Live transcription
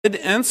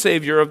and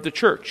Savior of the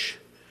church,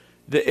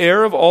 the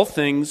heir of all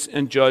things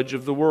and judge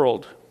of the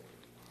world.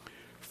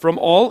 From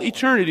all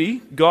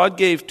eternity, God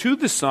gave to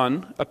the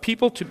Son a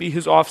people to be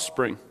his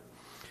offspring.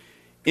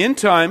 In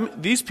time,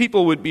 these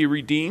people would be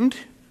redeemed,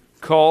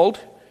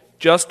 called,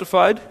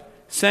 justified,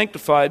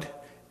 sanctified,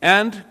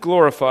 and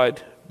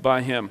glorified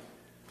by him.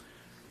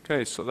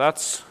 Okay, so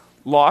that's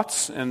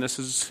lots, and this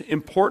is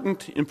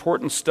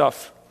important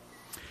stuff.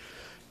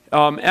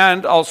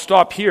 And I'll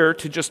stop here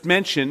to just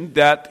mention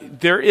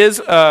that there is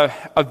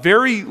a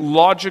very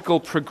logical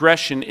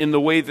progression in the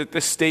way that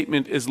this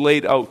statement is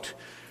laid out.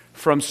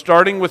 From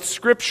starting with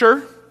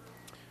Scripture,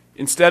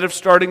 instead of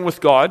starting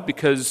with God,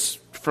 because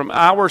from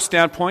our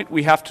standpoint,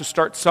 we have to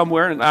start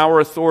somewhere, and our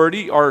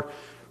authority, our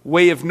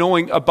way of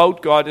knowing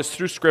about God is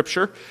through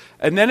Scripture.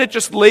 And then it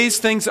just lays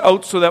things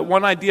out so that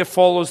one idea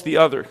follows the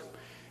other.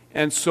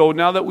 And so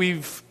now that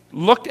we've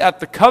looked at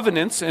the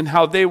covenants and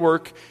how they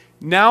work,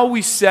 now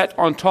we set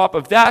on top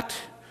of that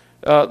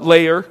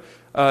layer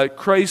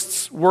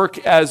Christ's work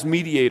as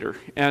mediator.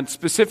 And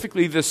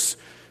specifically this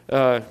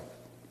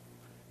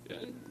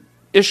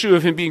issue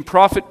of him being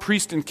prophet,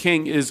 priest, and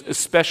king is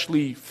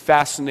especially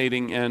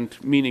fascinating and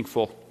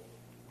meaningful.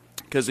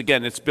 Because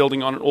again, it's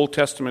building on Old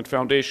Testament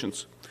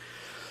foundations.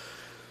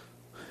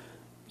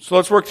 So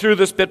let's work through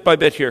this bit by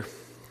bit here.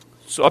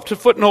 So up to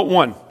footnote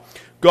 1.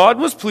 God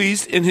was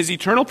pleased in his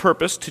eternal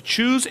purpose to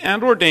choose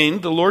and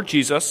ordain the Lord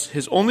Jesus,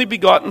 his only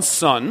begotten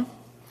Son,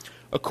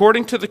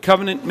 according to the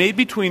covenant made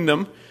between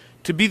them,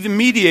 to be the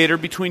mediator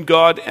between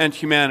God and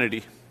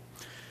humanity.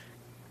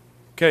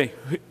 Okay,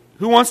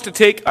 who wants to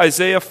take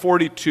Isaiah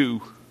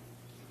 42?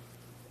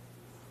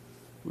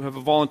 We have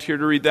a volunteer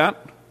to read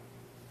that?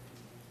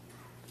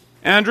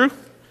 Andrew?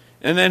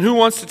 And then who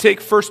wants to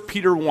take 1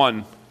 Peter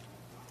 1?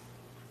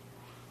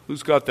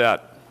 Who's got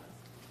that?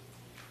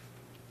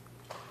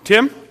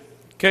 Tim?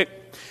 Okay,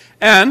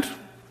 and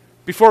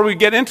before we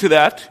get into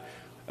that,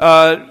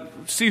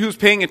 see who's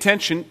paying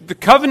attention. The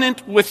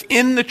covenant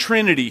within the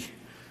Trinity,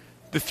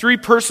 the three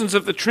persons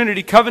of the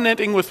Trinity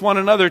covenanting with one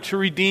another to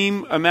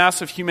redeem a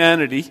mass of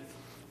humanity.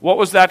 What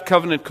was that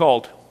covenant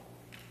called?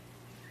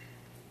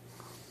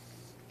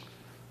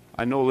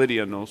 I know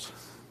Lydia knows.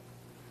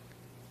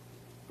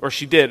 Or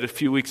she did a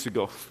few weeks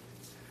ago.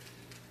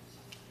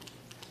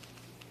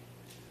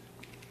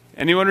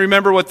 Anyone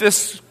remember what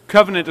this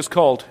covenant is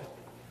called?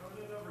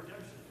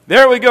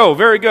 There we go.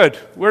 Very good.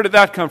 Where did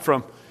that come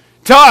from?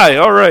 Ty.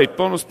 All right.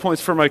 Bonus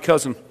points for my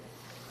cousin.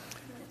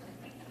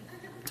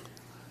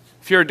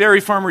 If you're a dairy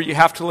farmer, you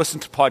have to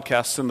listen to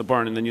podcasts in the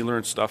barn, and then you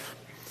learn stuff.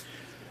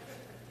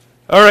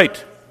 All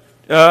right.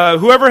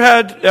 Whoever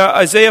had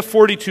Isaiah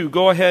 42,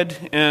 go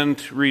ahead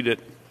and read it.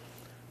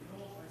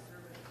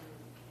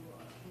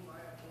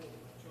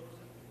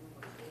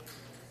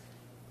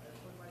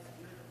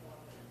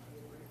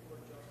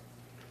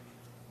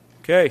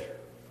 Okay.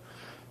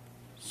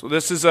 So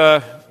this is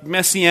a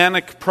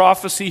messianic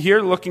prophecy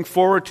here, looking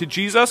forward to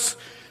Jesus,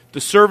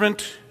 the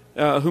servant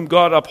whom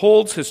God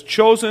upholds, has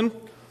chosen.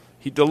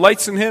 He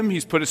delights in him.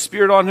 He's put his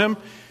Spirit on him.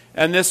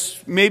 And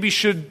this maybe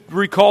should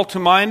recall to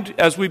mind,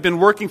 as we've been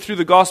working through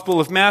the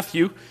Gospel of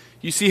Matthew,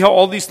 you see how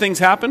all these things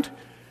happened?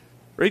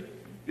 Right?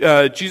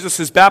 Jesus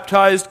is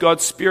baptized.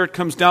 God's Spirit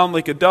comes down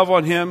like a dove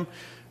on him.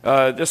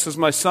 This is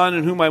my Son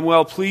in whom I'm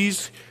well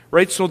pleased.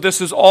 Right? So this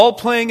is all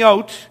playing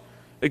out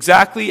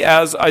exactly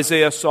as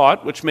Isaiah saw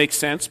it, which makes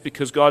sense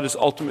because God is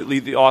ultimately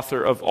the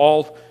author of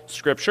all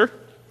Scripture.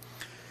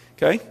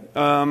 Okay?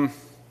 And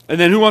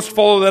then who wants to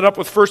follow that up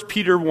with 1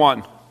 Peter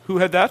 1? Who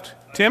had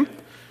that? Tim?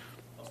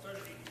 I'll start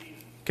at 18.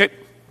 Okay.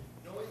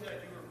 Knowing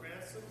that you were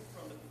ransomed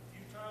from the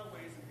futile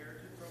ways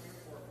inherited from your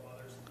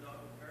forefathers,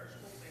 not with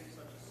perishable things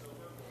such as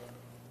silver and gold,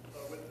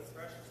 but with the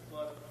precious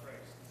blood of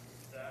Christ,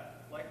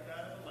 that, like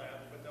that of a lamb,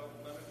 without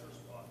blemish or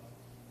spot,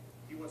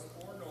 he was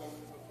foreknown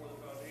before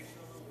the foundation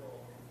of the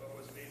world, but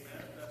was made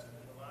manifest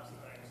in the last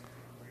times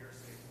for your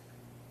sake.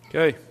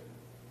 Okay.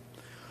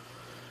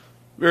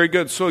 Very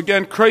good. So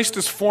again, Christ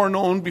is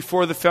foreknown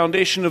before the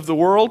foundation of the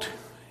world.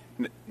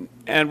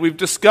 And we've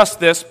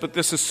discussed this, but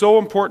this is so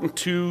important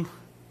to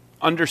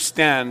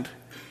understand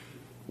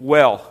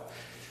well.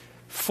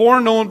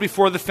 Foreknown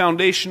before the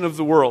foundation of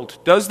the world.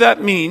 Does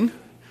that mean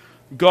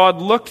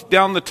God looked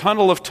down the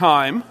tunnel of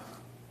time?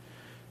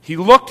 He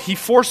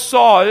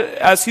foresaw,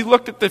 as he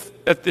looked at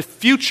the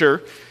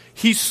future,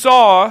 he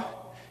saw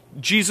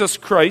Jesus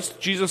Christ,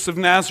 Jesus of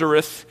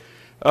Nazareth,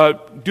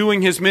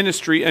 doing his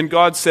ministry, and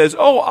God says,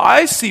 oh,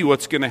 I see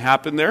what's going to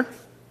happen there.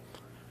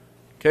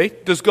 Okay?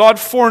 Does God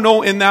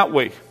foreknow in that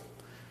way?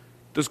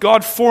 Does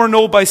God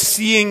foreknow by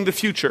seeing the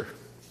future?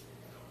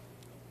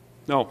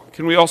 No.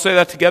 Can we all say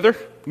that together?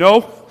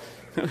 No?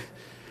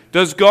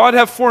 Does God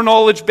have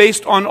foreknowledge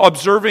based on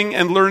observing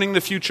and learning the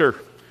future?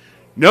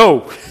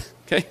 No.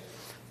 Okay?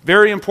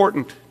 Very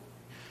important.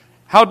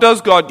 How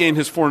does God gain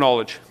his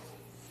foreknowledge?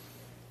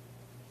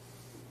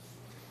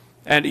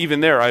 And even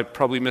there, I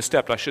probably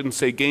misstepped. I shouldn't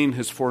say gain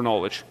his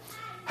foreknowledge.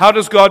 How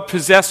does God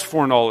possess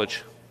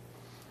foreknowledge?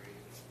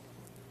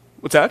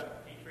 What's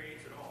that?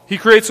 He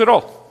creates it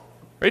all.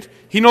 Right?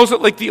 He knows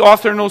it like the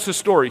author knows his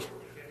story.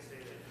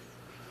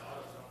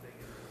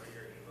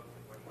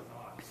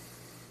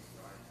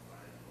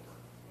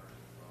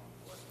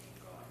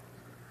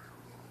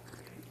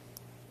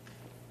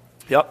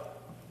 Yep.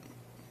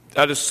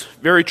 That is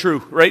very true,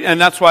 right? And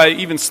that's why I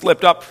even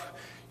slipped up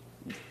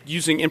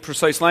using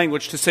imprecise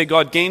language. To say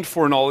God gained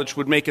foreknowledge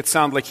would make it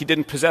sound like he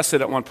didn't possess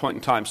it at one point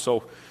in time.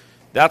 So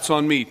that's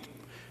on me.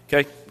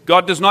 Okay?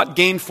 God does not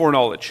gain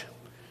foreknowledge.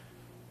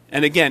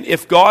 And again,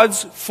 if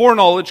God's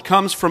foreknowledge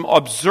comes from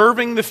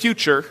observing the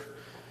future,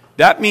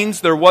 that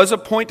means there was a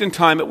point in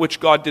time at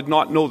which God did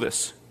not know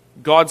this.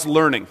 God's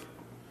learning.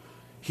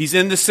 He's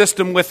in the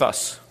system with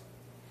us,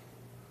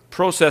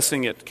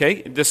 processing it.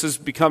 Okay? This is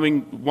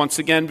becoming, once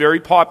again, very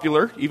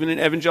popular, even in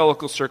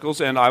evangelical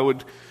circles, and I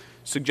would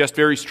suggest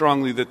very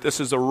strongly that this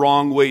is a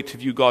wrong way to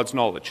view God's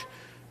knowledge.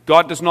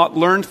 God does not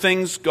learn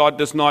things. God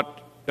does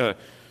not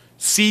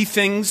see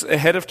things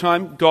ahead of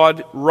time.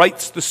 God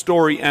writes the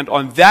story, and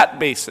on that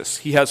basis,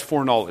 he has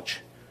foreknowledge.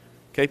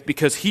 Okay?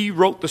 Because he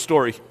wrote the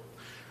story. Just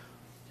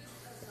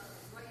as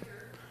a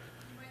writer,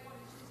 you might want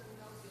to choose an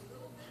analogy a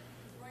little bit,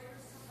 because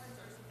writers sometimes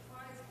are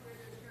surprised where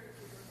their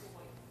characters are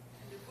going.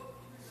 And the book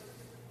turns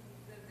out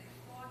differently than they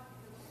thought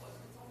in the book.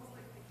 It's almost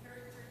like the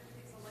character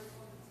takes a life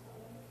on its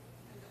own,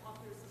 and the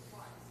author is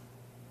surprised.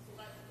 So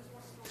that, just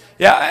want to throw that.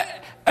 Yeah,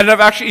 and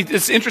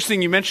it's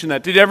interesting you mentioned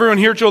that. Did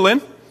everyone hear Jolynn?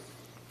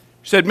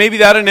 She said maybe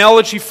that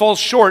analogy falls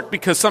short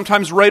because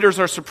sometimes writers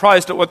are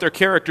surprised at what their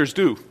characters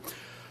do.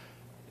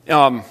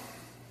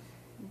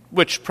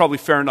 Which, probably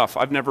fair enough.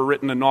 I've never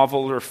written a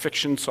novel or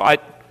fiction, so I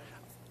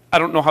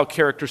don't know how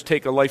characters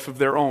take a life of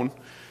their own.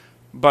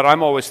 But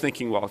I'm always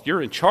thinking, well,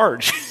 you're in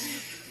charge.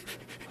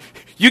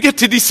 You get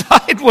to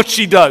decide what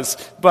she does.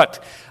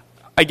 But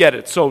I get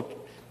it, so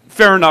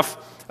fair enough.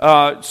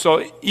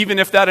 So even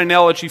if that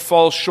analogy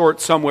falls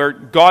short somewhere,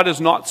 God is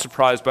not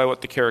surprised by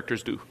what the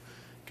characters do.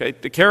 Okay?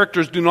 The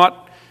characters do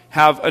not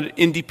have an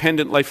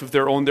independent life of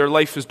their own. Their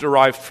life is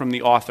derived from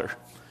the author.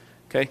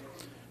 Okay?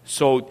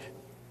 So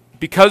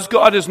because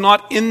God is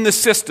not in the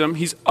system,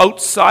 he's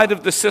outside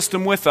of the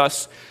system with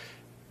us,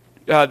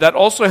 that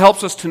also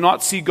helps us to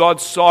not see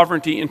God's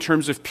sovereignty in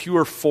terms of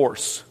pure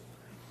force.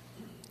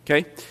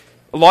 Okay?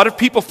 A lot of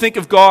people think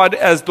of God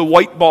as the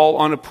white ball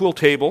on a pool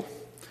table,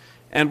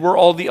 and we're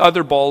all the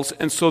other balls,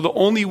 and so the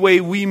only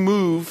way we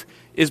move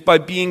is by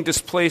being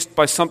displaced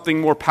by something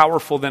more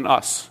powerful than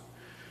us.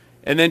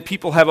 And then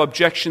people have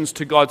objections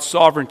to God's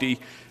sovereignty,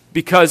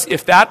 because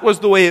if that was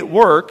the way it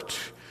worked,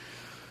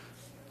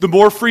 the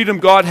more freedom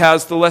God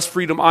has, the less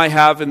freedom I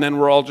have, and then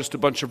we're all just a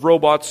bunch of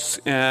robots,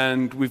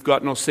 and we've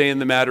got no say in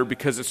the matter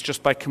because it's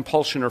just by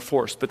compulsion or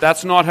force. But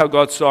that's not how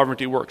God's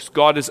sovereignty works.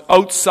 God is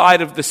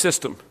outside of the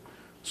system,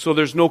 so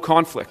there's no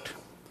conflict.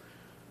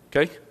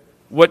 Okay?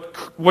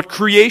 What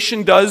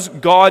creation does,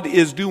 God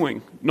is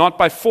doing, not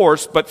by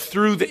force, but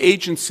through the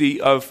agency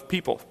of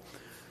people.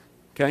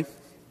 Okay?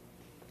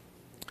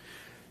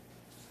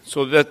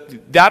 So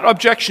that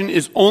objection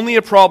is only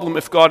a problem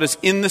if God is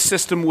in the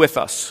system with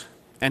us,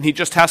 and he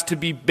just has to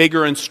be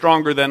bigger and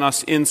stronger than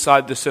us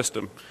inside the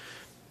system.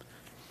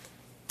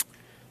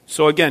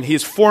 So again, he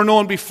is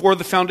foreknown before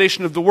the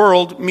foundation of the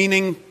world,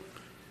 meaning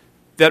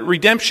that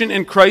redemption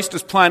in Christ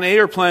is plan A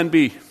or plan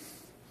B?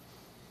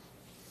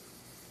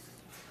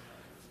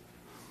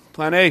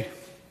 Plan A.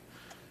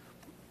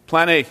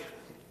 Plan A.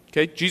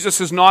 Okay?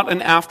 Jesus is not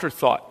an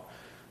afterthought.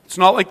 It's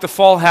not like the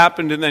fall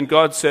happened and then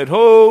God said,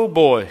 oh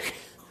boy,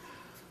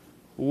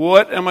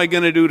 what am I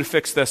going to do to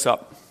fix this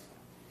up?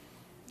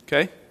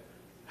 Okay?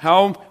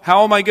 How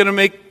am I going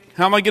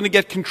to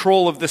get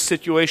control of this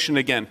situation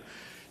again?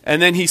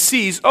 And then he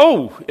sees,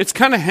 oh, it's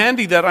kind of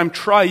handy that I'm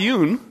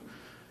triune.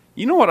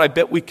 You know what I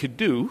bet we could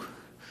do?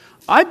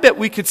 I bet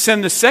we could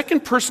send the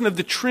second person of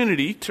the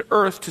Trinity to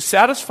earth to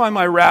satisfy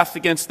my wrath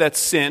against that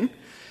sin.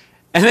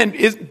 And then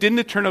didn't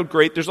it turn out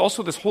great? There's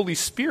also this Holy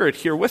Spirit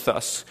here with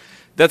us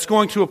that's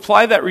going to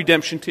apply that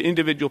redemption to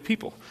individual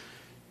people.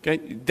 Okay?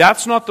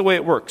 That's not the way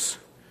it works.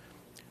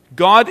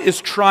 God is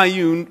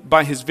triune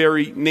by his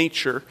very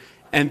nature,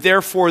 and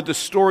therefore the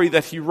story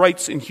that he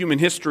writes in human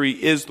history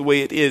is the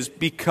way it is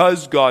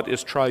because God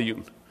is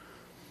triune.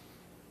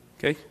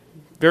 Okay?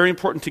 Very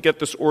important to get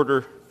this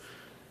order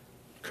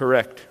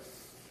correct.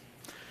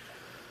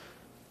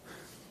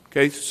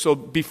 Okay, so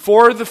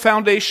before the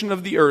foundation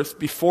of the earth,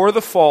 before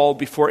the fall,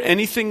 before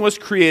anything was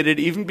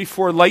created, even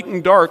before light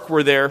and dark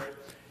were there,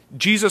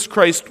 Jesus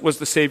Christ was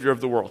the Savior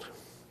of the world.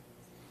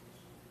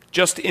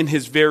 Just in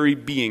his very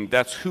being.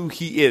 That's who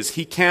he is.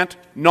 He can't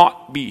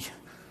not be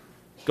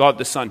God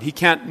the Son. He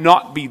can't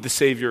not be the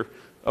Savior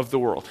of the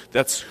world.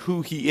 That's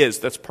who he is.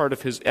 That's part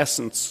of his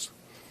essence.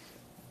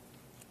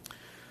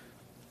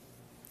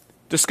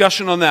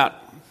 Discussion on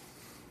that.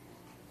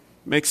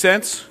 Make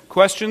sense?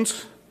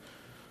 Questions?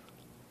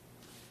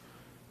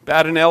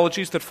 Bad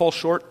analogies that fall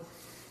short?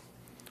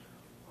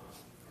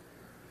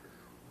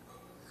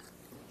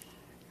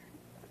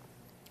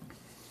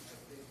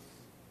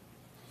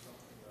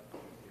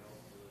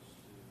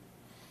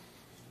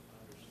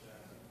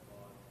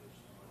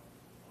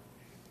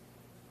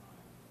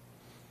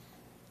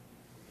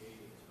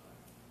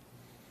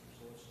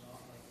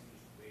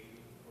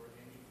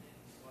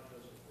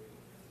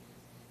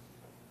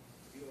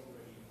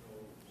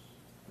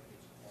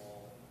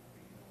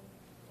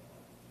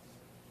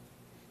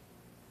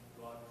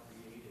 God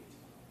created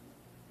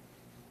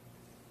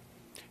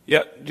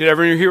Yeah, did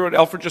everyone hear what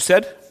Alfred just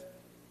said?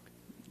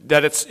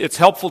 That it's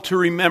helpful to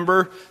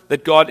remember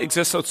that God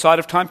exists outside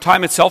of time.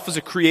 Time itself is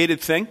a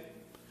created thing.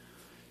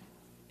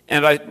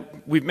 And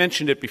we've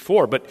mentioned it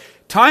before, but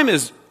time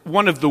is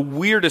one of the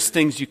weirdest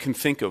things you can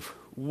think of.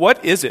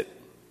 What is it?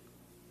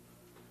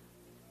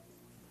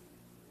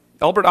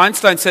 Albert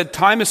Einstein said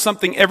time is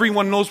something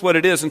everyone knows what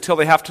it is until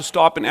they have to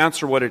stop and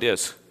answer what it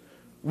is.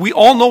 We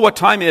all know what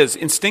time is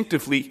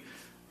instinctively.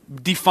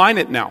 Define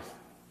it now.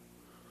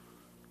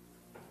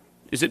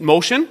 Is it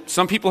motion?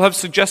 Some people have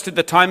suggested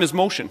that time is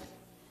motion.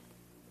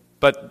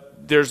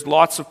 But there's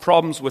lots of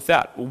problems with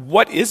that.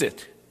 What is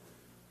it?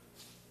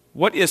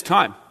 What is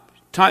time?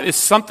 Time is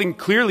something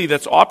clearly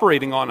that's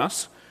operating on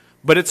us,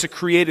 but it's a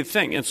created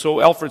thing. And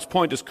so Alfred's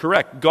point is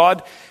correct.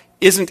 God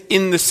isn't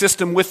in the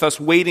system with us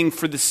waiting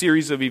for the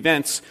series of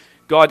events.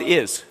 God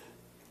is.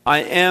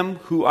 I am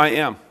who I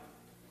am.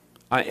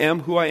 I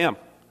am who I am.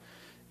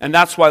 And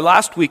that's why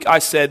last week I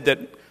said that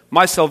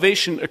my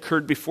salvation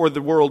occurred before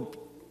the world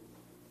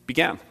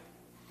began.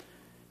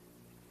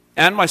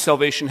 And my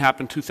salvation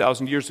happened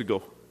 2,000 years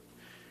ago.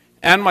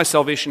 And my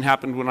salvation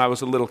happened when I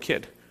was a little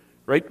kid.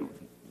 Right?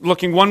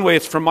 Looking one way,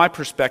 it's from my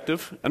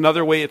perspective.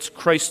 Another way, it's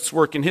Christ's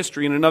work in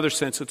history. In another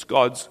sense, it's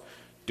God's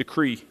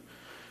decree.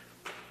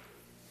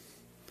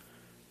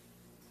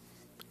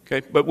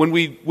 Okay? But when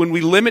we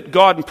limit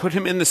God and put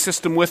him in the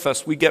system with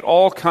us, we get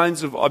all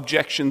kinds of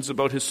objections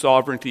about his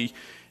sovereignty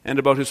and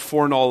about his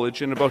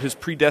foreknowledge and about his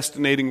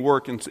predestinating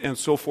work and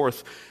so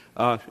forth.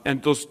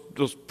 And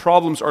those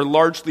problems are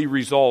largely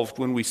resolved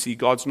when we see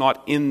God's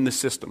not in the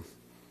system.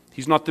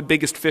 He's not the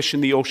biggest fish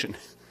in the ocean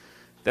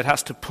that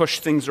has to push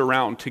things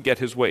around to get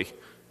his way.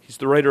 He's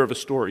the writer of a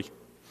story.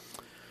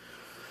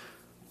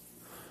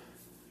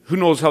 Who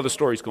knows how the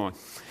story's going?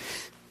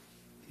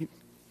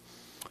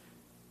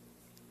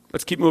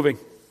 Let's keep moving.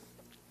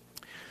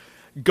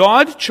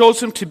 God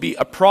chose him to be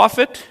a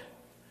prophet,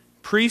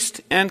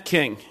 priest, and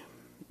king.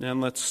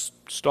 And let's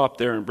stop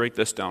there and break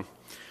this down.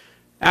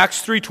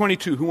 Acts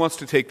 3:22. Who wants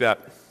to take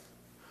that?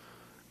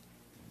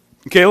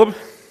 Caleb?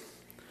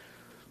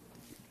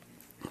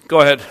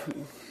 Go ahead,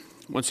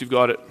 once you've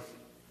got it.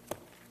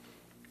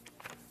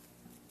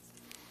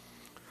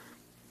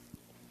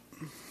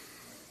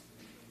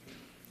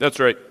 That's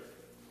right.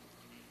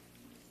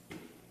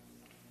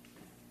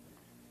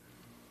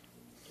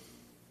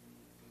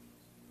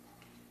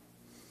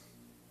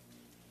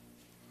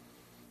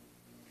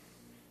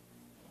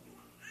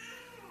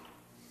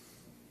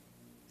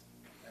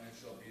 And it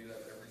shall be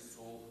that every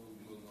soul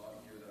who will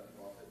not hear that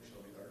prophet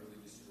shall be utterly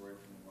destroyed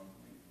from among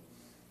people.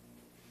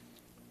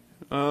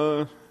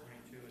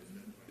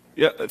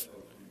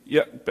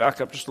 Yeah,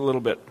 back up just a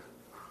little bit.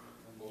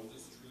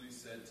 Moses truly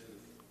said to the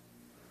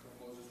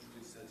fathers,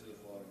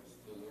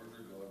 the Lord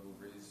your God will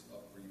raise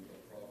up for you a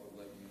prophet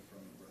like me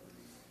from your brethren.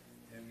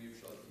 Him you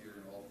shall hear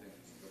in all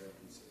things, whatever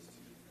he says to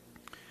you.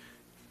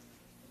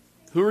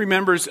 Who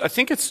remembers, I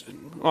think it's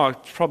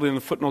probably in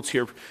the footnotes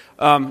here.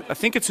 I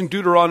think it's in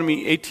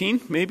Deuteronomy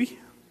 18, maybe?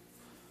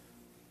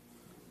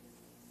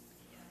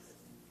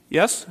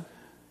 Yes?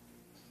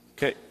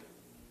 Okay.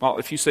 Well,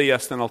 if you say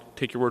yes, then I'll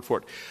take your word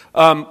for it.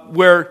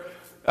 Where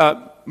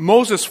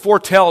Moses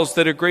foretells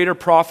that a greater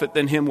prophet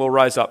than him will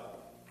rise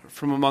up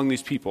from among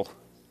these people.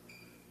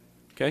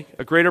 Okay?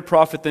 A greater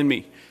prophet than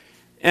me.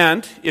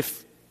 And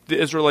if the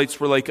Israelites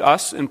were like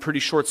us and pretty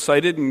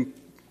short-sighted and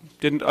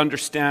didn't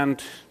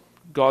understand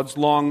God's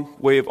long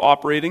way of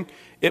operating,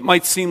 it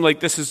might seem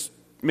like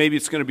maybe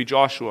it's going to be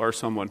Joshua or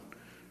someone.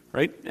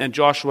 Right? And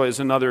Joshua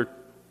is another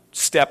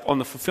step on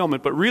the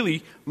fulfillment, but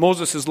really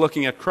Moses is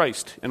looking at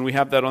Christ, and we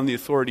have that on the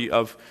authority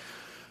of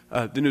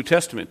the New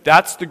Testament.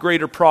 That's the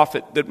greater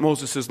prophet that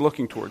Moses is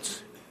looking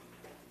towards.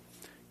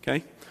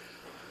 Okay?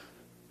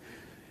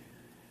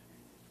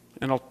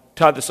 And I'll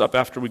tie this up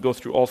after we go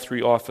through all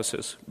three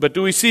offices. But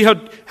do we see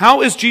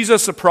how is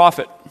Jesus a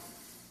prophet?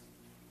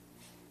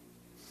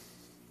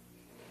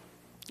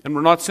 And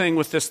we're not saying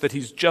with this that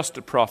he's just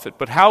a prophet,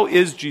 but how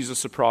is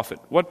Jesus a prophet?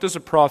 What does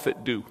a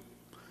prophet do?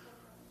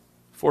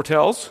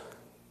 Foretells?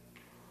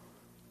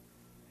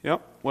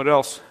 Yep. What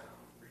else?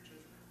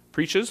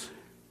 Preaches.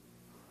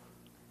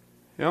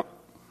 Yep.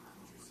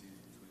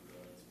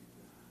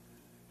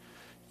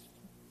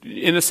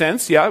 In a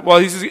sense, yeah. Well,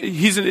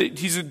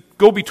 he's a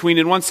go-between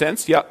in one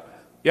sense.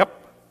 Yep.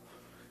 Yep.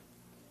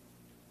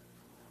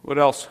 What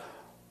else?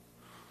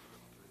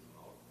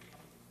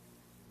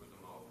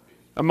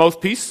 A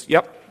mouthpiece.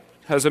 Yep.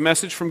 Has a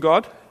message from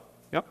God.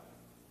 Yep.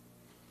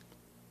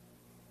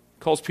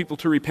 Calls people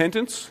to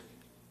repentance.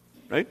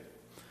 Right?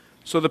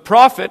 So the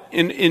prophet,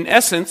 in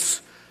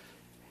essence,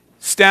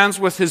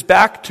 stands with his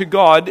back to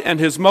God and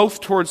his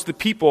mouth towards the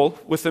people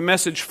with a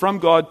message from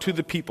God to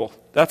the people.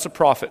 That's a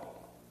prophet.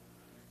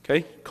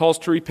 Okay? Calls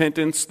to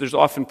repentance. There's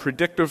often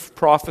predictive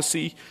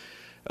prophecy.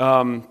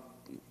 So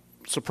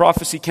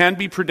prophecy can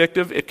be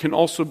predictive. It can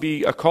also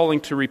be a calling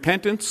to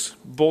repentance.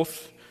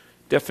 Both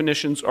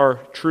definitions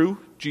are true.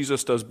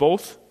 Jesus does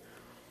both.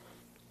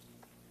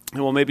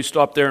 And we'll maybe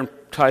stop there and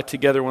tie it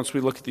together once we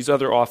look at these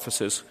other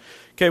offices.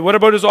 Okay, what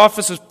about his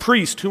office as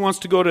priest? Who wants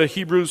to go to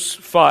Hebrews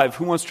 5?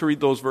 Who wants to read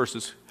those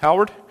verses?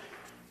 Howard?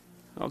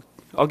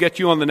 I'll get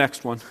you on the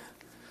next one. So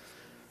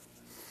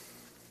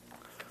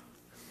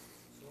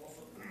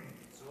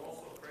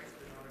also Christ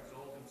did not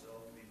exalt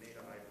himself to be made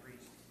a high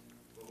priest,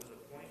 but was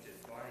appointed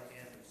by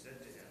him who said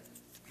to him,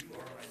 "You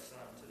are my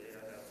son, today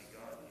I have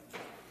begotten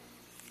you."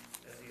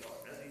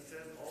 As he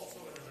says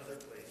also in another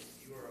place,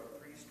 "You are a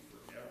priest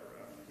forever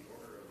after the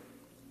order of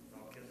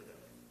Melchizedek."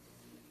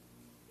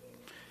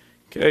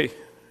 Okay,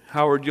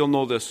 Howard, you'll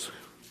know this.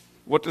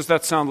 What does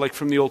that sound like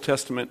from the Old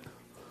Testament?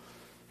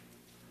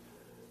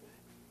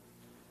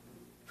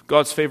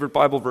 God's favorite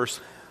Bible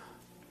verse.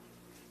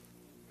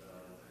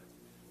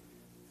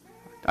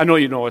 I know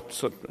you know it.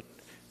 So,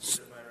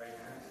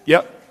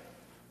 yep.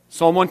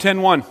 Psalm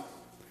 110:1.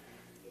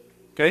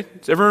 Okay,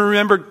 does everyone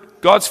remember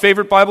God's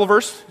favorite Bible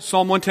verse?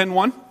 Psalm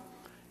 110:1.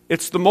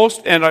 It's the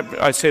most, and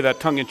I say that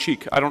tongue in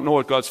cheek. I don't know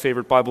what God's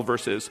favorite Bible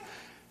verse is.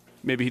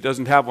 Maybe he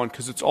doesn't have one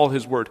because it's all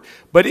his word.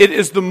 But it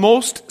is the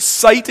most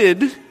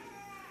cited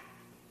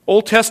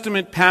Old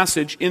Testament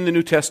passage in the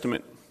New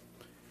Testament.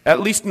 At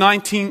least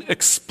 19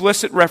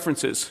 explicit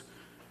references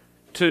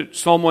to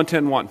Psalm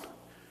 110:1.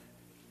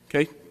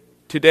 Okay?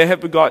 Today I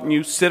have begotten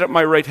you, sit at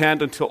my right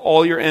hand until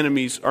all your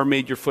enemies are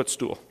made your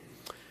footstool.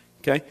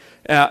 Okay?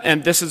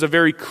 And this is a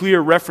very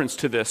clear reference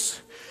to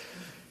this.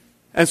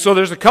 And so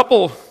there's a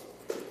couple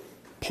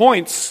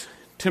points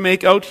to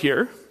make out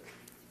here.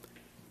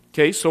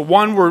 Okay, so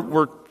one,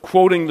 we're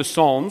quoting the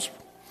Psalms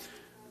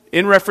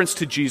in reference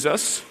to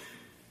Jesus.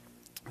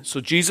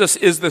 So Jesus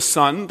is the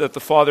Son that the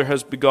Father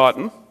has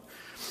begotten.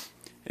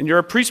 And you're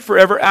a priest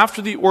forever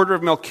after the order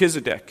of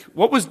Melchizedek.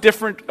 What was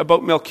different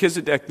about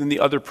Melchizedek than the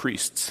other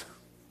priests?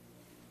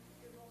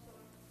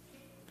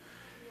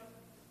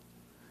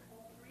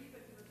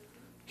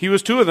 He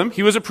was two of them.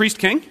 He was a priest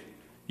king.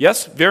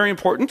 Yes, very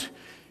important.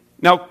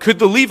 Now, could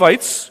the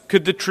Levites,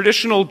 could the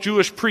traditional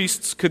Jewish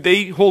priests, could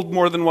they hold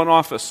more than one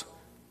office?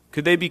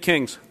 Could they be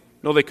kings?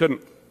 No, they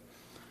couldn't.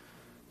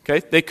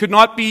 Okay? They could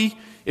not be,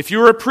 if you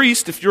were a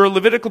priest, if you're a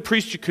Levitical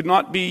priest, you could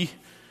not be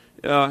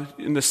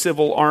in the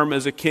civil arm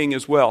as a king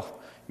as well.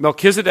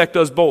 Melchizedek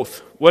does both.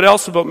 What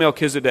else about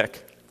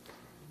Melchizedek?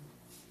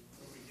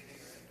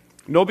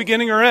 No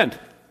beginning or end.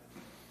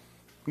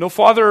 No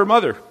father or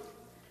mother.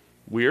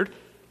 Weird.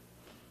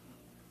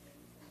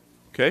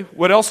 Okay,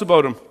 what else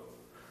about him?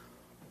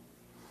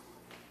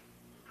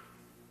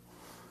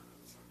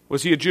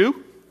 Was he a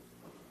Jew?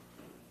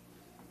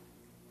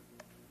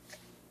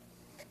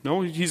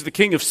 No, he's the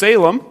king of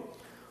Salem.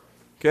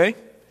 Okay?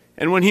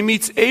 And when he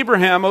meets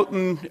Abraham out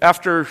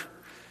after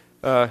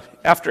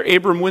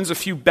Abram wins a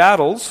few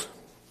battles,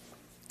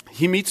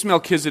 he meets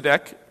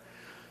Melchizedek.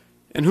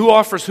 And who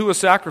offers who a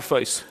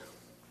sacrifice?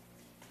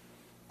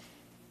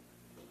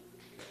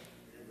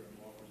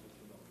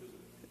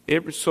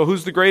 So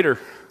who's the greater?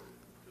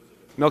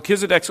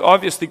 Melchizedek's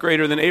obviously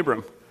greater than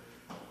Abram.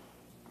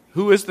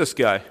 Who is this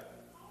guy?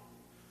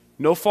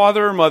 No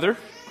father or mother,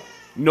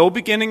 no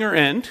beginning or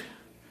end.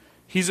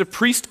 He's a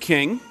priest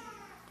king.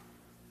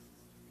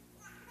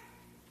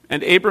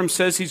 And Abram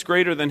says he's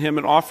greater than him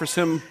and offers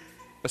him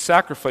a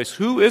sacrifice.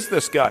 Who is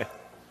this guy?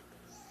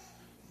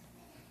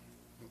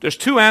 There's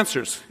two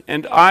answers.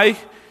 And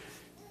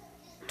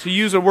to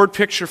use a word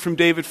picture from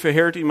David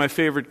Faherty, my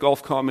favorite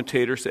golf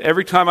commentator, so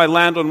every time I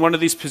land on one of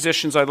these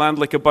positions, I land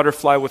like a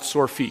butterfly with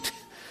sore feet.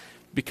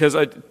 Because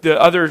the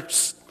other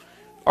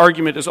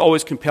argument is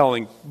always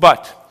compelling.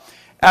 But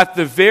at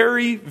the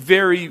very,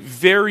 very,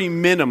 very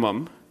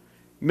minimum,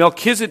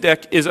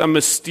 Melchizedek is a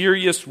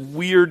mysterious,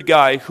 weird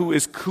guy who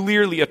is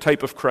clearly a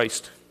type of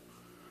Christ.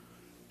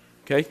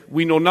 Okay?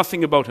 We know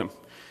nothing about him.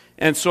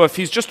 And so if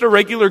he's just a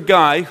regular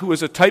guy who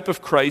is a type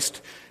of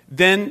Christ,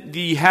 then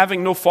the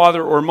having no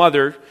father or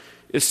mother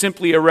is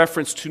simply a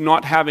reference to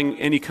not having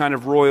any kind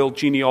of royal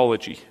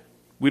genealogy.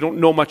 We don't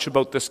know much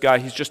about this guy.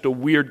 He's just a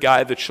weird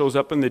guy that shows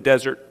up in the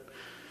desert.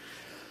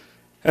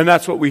 And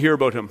that's what we hear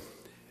about him.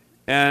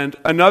 And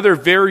another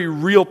very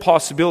real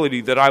possibility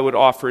that I would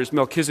offer is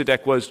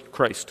Melchizedek was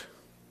Christ.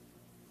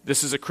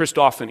 This is a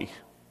Christophany.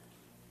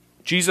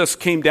 Jesus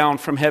came down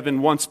from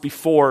heaven once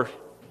before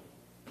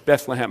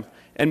Bethlehem,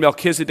 and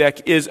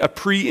Melchizedek is a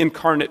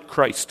pre-incarnate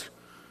Christ.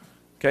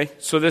 Okay?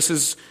 So this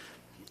is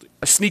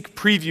a sneak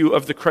preview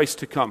of the Christ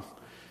to come.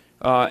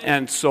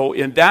 And so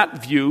in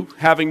that view,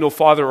 having no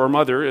father or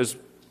mother is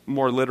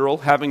more literal.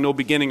 Having no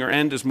beginning or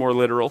end is more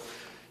literal.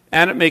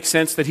 And it makes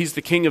sense that he's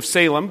the king of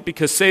Salem,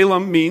 because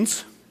Salem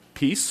means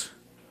peace.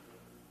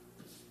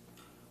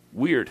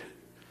 Weird.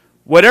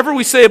 Whatever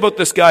we say about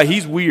this guy,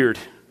 he's weird,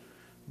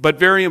 but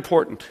very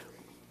important.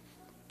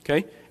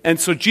 Okay? And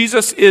so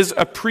Jesus is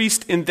a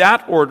priest in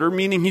that order,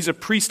 meaning he's a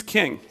priest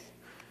king.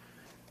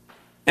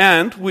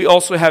 And we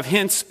also have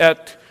hints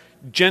at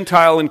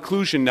Gentile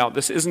inclusion now.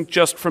 This isn't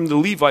just from the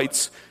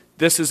Levites.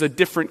 This is a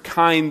different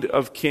kind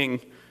of king,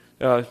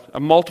 a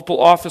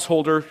multiple office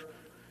holder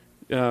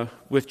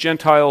with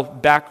Gentile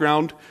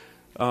background.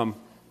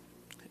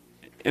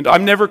 And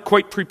I'm never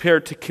quite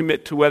prepared to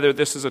commit to whether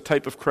this is a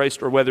type of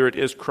Christ or whether it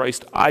is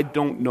Christ. I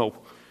don't know.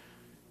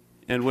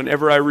 And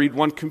whenever I read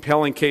one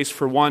compelling case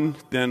for one,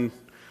 then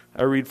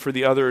I read for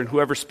the other, and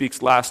whoever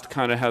speaks last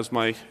kind of has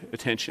my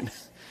attention.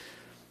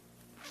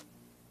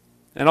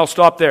 And I'll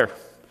stop there.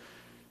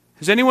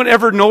 Has anyone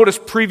ever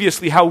noticed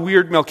previously how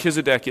weird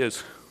Melchizedek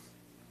is?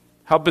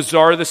 How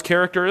bizarre this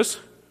character is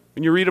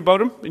when you read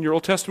about him in your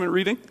Old Testament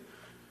reading?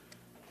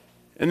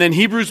 And then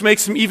Hebrews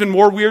makes him even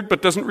more weird,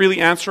 but doesn't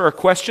really answer our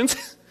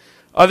questions,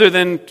 other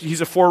than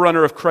he's a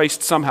forerunner of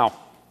Christ somehow.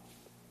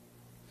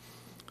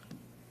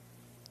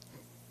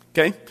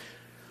 Okay?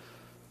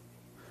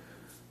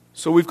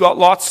 So we've got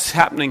lots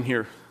happening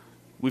here.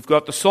 We've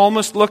got the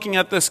psalmist looking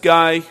at this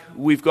guy.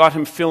 We've got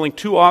him filling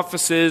two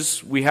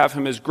offices. We have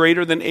him as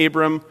greater than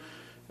Abram.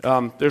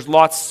 There's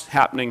lots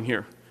happening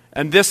here.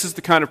 And this is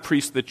the kind of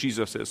priest that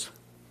Jesus is.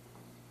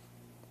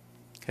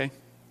 Okay?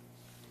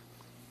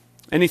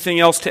 Anything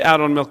else to add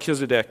on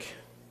Melchizedek?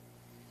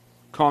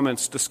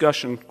 Comments,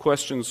 discussion,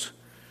 questions,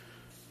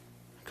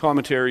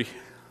 commentary?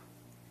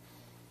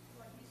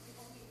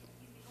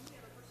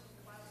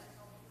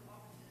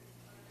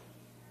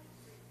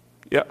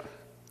 Yeah.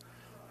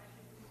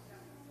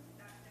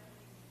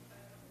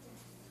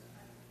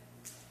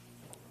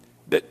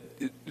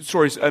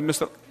 Sorry, I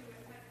missed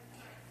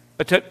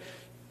that.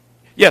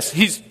 Yes,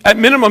 he's at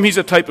minimum he's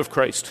a type of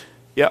Christ.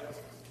 Yeah.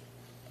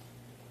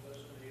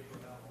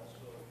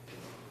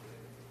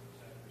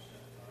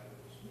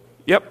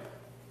 Yep.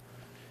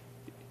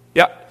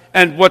 Yeah.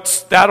 And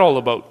what's that all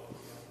about?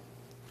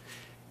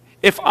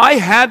 If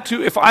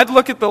I'd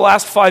look at the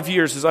last 5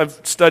 years as I've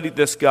studied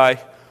this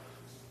guy,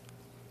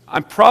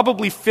 I'm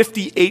probably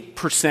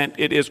 58%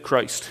 it is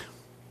Christ.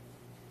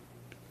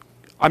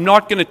 I'm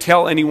not going to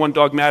tell anyone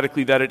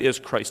dogmatically that it is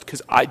Christ,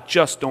 because I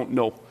just don't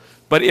know.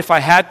 But if I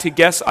had to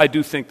guess, I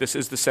do think this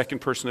is the second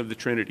person of the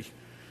Trinity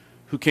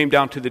who came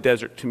down to the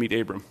desert to meet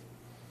Abram.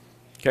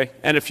 Okay?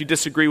 And if you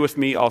disagree with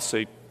me, I'll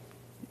say,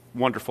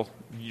 wonderful.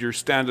 You're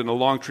standing a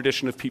long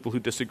tradition of people who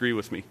disagree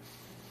with me.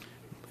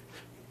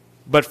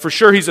 But for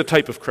sure, he's a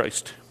type of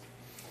Christ.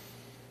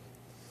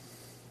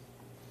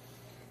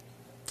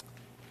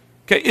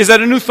 Okay, is that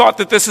a new thought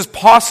that this is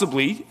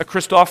possibly a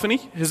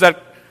Christophany? Is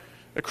that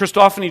a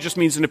Christophany just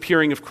means an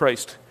appearing of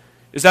Christ?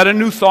 Is that a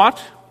new thought?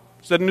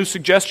 Is that a new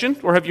suggestion?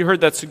 Or have you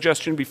heard that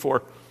suggestion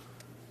before?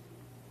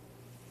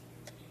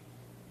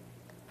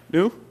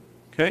 New?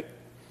 Okay.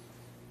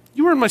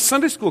 You were in my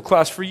Sunday school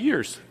class for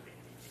years.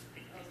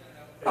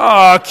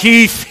 Ah,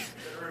 Keith.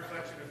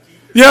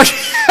 Yeah.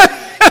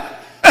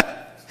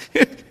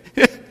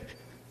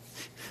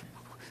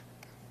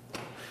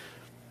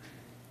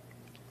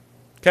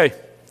 Okay,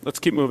 let's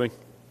keep moving.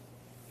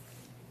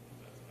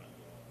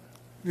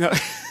 Yeah.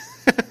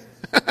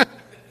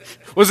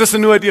 Was this a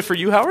new idea for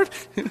you, Howard?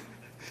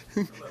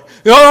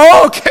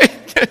 Oh, okay.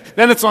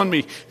 Then it's on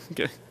me.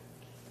 Okay.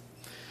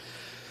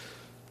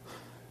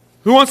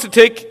 Who wants to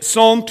take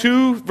Psalm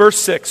 2, verse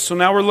 6? So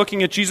now we're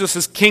looking at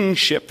Jesus'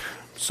 kingship.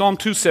 Psalm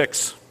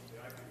 2:6.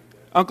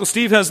 Uncle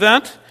Steve has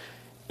that.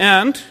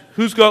 And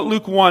who's got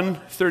Luke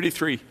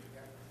 1:33?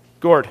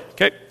 Gord.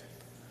 Okay.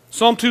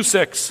 Psalm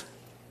 2:6.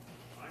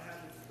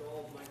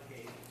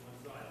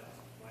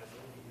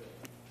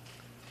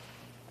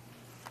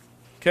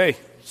 Okay,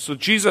 so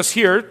Jesus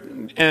here,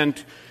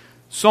 and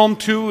Psalm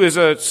 2 is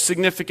a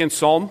significant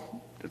psalm.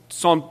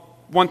 Psalm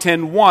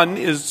 110:1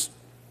 is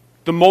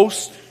the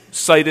most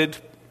cited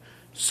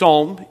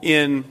psalm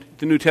in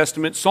the New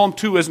Testament. Psalm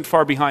 2 isn't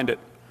far behind it.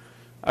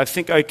 I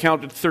think I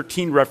counted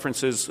 13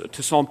 references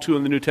to Psalm 2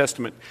 in the New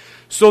Testament.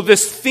 So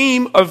this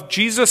theme of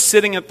Jesus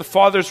sitting at the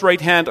Father's right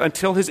hand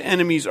until his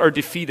enemies are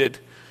defeated,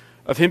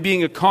 of him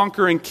being a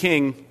conquering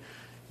king,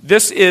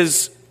 this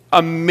is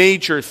a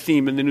major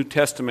theme in the New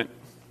Testament.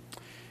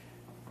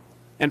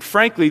 And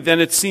frankly, then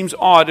it seems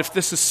odd if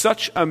this is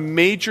such a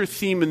major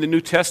theme in the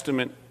New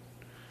Testament.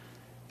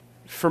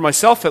 For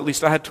myself, at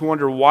least, I had to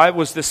wonder, why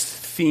was this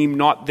theme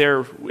not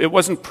there? It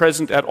wasn't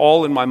present at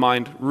all in my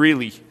mind,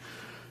 really.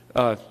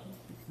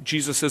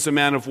 Jesus is a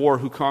man of war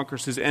who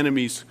conquers his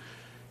enemies.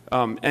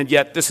 And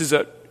yet, this is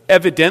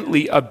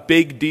evidently a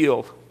big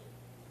deal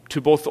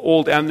to both the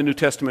Old and the New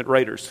Testament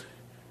writers.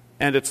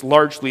 And it's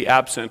largely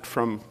absent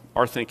from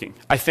our thinking,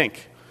 I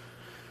think.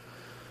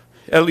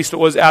 At least it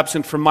was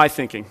absent from my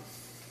thinking.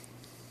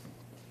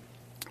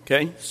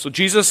 Okay, so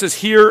Jesus is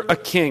here a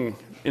king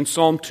in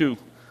Psalm 2.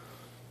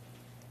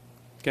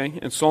 Okay,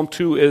 and Psalm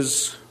 2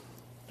 is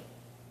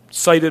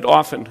cited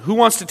often. Who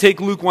wants to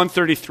take Luke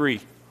 1:33?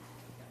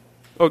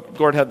 Oh,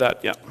 Gord had that,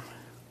 yeah.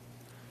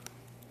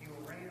 He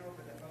will reign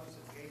over the house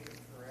of Jacob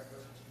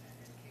forever, and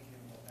his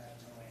kingdom will have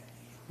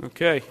no end.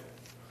 Okay,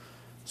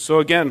 so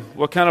again,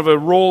 what kind of a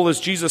role is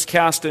Jesus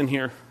cast in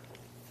here?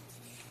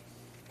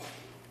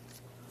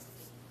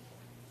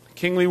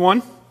 Kingly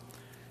one?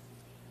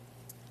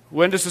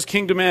 When does his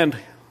kingdom end?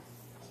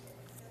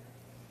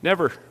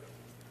 Never.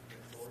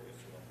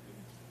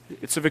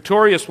 It's a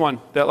victorious one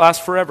that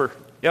lasts forever.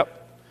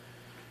 Yep.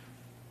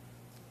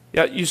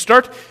 Yeah, you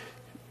start.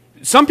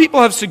 Some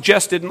people have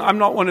suggested, and I'm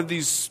not one of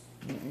these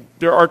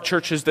There are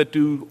churches that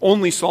do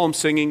only psalm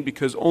singing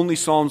because only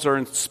psalms are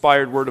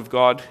inspired word of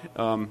God,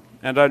 and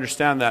I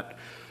understand that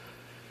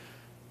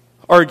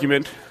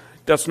argument.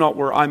 That's not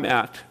where I'm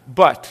at.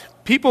 But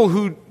people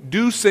who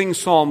do sing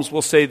psalms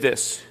will say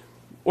this,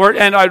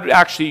 and I'd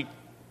actually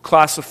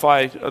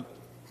classify a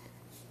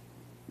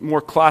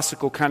more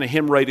classical kind of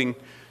hymn writing,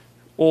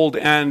 old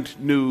and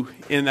new,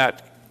 in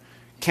that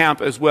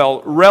camp as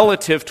well,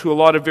 relative to a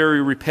lot of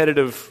very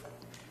repetitive,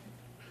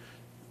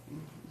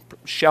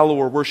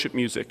 shallower worship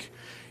music.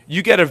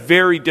 You get a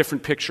very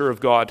different picture of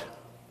God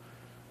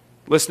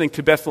listening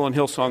to Bethel and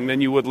Hillsong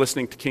than you would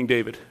listening to King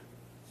David.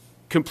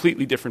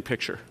 Completely different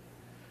picture.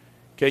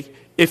 Okay?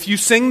 If you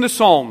sing the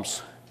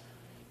Psalms,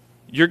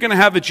 you're going to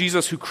have a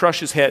Jesus who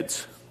crushes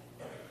heads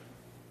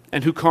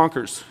and who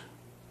conquers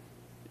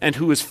and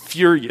who is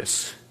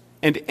furious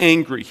and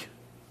angry.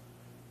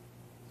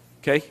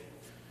 Okay?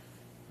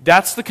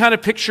 That's the kind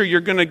of picture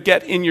you're going to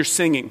get in your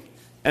singing.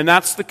 And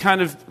that's the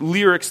kind of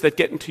lyrics that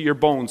get into your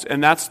bones.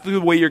 And that's the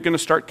way you're going to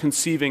start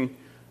conceiving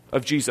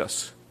of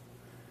Jesus.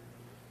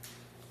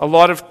 A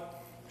lot of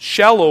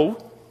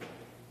shallow,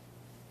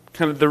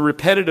 kind of the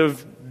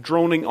repetitive,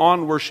 droning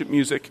on worship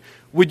music.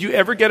 Would you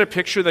ever get a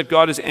picture that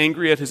God is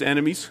angry at his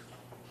enemies?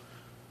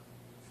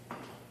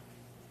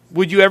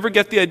 Would you ever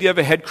get the idea of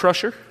a head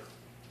crusher?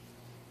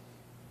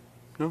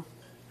 No?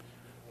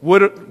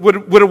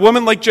 Would a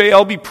woman like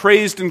Jael be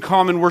praised in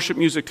common worship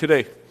music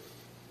today?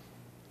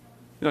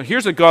 You know,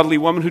 here's a godly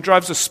woman who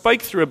drives a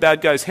spike through a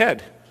bad guy's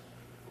head.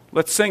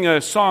 Let's sing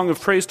a song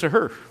of praise to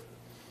her.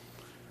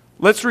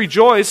 Let's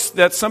rejoice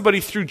that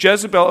somebody threw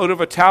Jezebel out of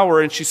a tower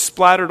and she's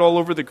splattered all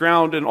over the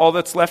ground, and all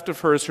that's left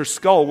of her is her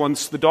skull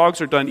once the dogs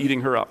are done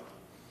eating her up.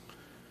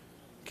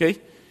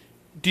 Okay?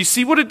 Do you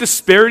see what a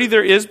disparity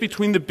there is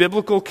between the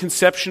biblical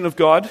conception of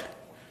God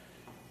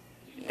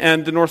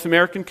and the North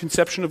American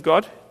conception of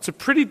God? It's a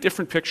pretty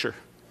different picture.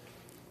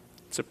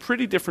 It's a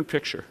pretty different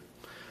picture.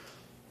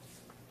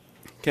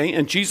 Okay?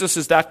 And Jesus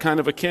is that kind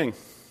of a king.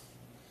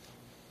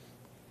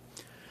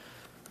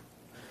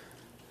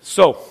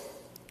 So,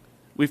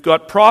 we've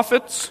got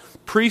prophets,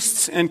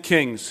 priests, and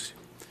kings.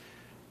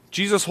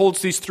 Jesus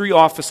holds these three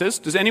offices.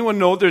 Does anyone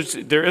know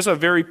there is a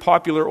very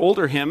popular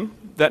older hymn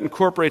that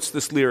incorporates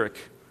this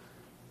lyric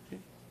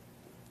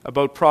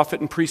about prophet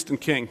and priest and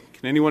king?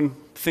 Can anyone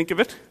think of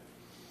it?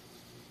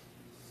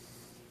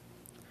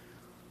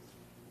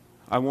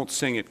 I won't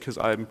sing it because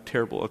I'm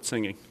terrible at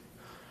singing.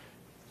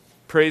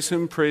 Praise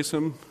him,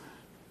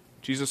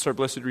 Jesus our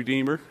blessed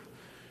Redeemer.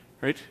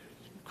 Right?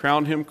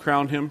 Crown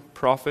him,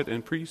 prophet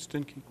and priest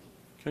and king.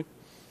 Okay?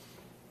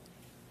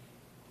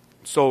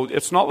 So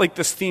it's not like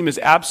this theme is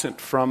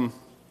absent from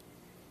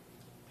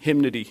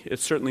hymnody.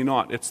 It's certainly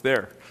not. It's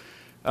there.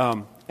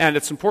 And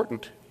it's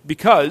important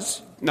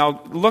because,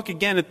 now look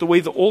again at the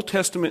way the Old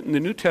Testament and the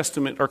New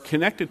Testament are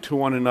connected to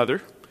one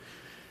another.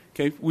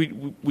 Okay,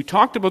 we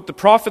talked about the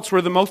prophets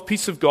were the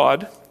mouthpiece of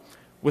God,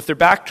 with their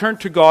back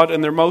turned to God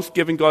and their mouth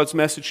giving God's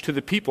message to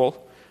the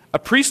people. A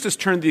priest is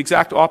turned the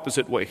exact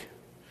opposite way.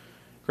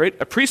 Right?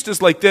 A priest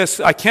is like this: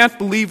 I can't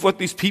believe what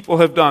these people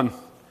have done.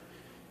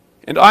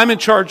 And I'm in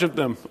charge of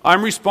them.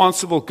 I'm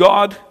responsible.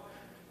 God,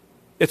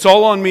 it's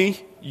all on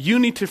me. You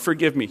need to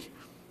forgive me.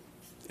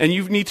 And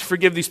you need to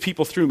forgive these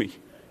people through me.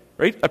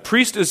 Right? A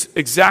priest is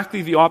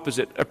exactly the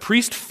opposite. A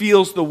priest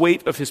feels the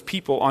weight of his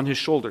people on his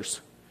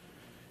shoulders.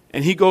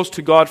 And he goes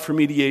to God for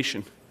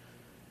mediation.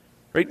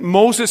 Right?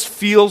 Moses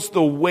feels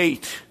the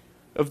weight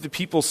of the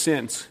people's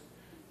sins.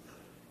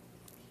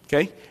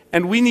 Okay?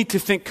 And we need to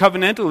think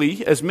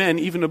covenantally as men,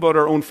 even about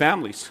our own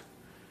families.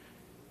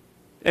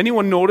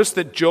 Anyone notice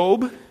that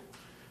Job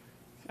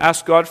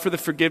asked God for the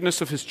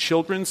forgiveness of his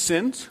children's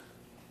sins?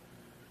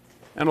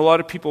 And a lot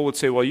of people would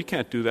say, well, you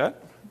can't do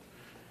that.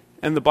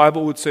 And the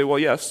Bible would say, well,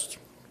 yes,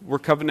 we're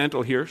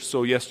covenantal here,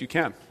 so yes, you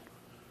can.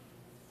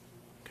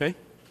 Okay?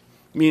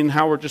 Me and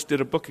Howard just did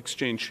a book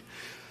exchange.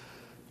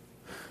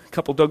 A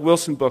couple Doug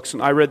Wilson books,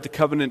 and I read The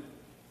Covenant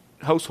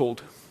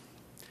Household.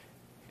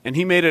 And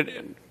he made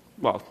it,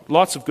 well,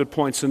 lots of good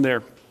points in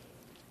there.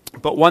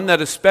 But one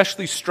that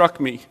especially struck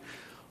me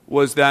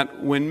was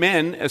that when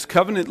men, as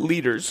covenant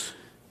leaders,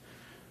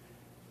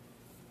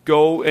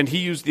 go, and he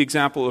used the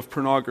example of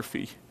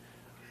pornography.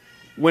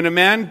 When a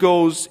man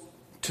goes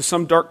to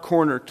some dark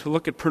corner to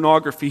look at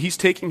pornography, he's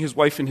taking his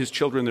wife and his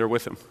children there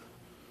with him.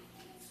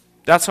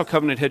 That's how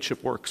covenant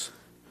headship works.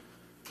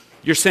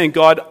 You're saying,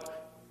 God,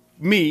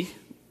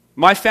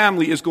 my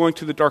family is going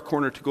to the dark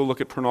corner to go look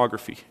at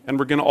pornography, and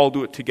we're going to all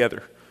do it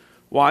together.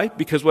 Why?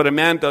 Because what a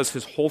man does,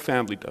 his whole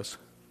family does.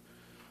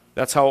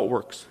 That's how it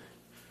works.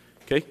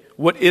 Okay?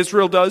 What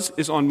Israel does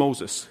is on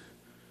Moses.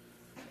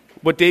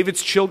 What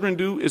David's children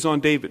do is on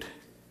David.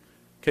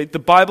 Okay? The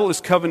Bible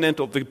is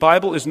covenantal. The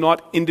Bible is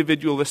not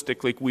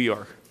individualistic like we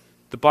are.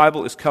 The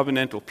Bible is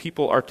covenantal.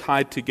 People are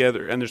tied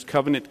together, and there's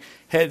covenant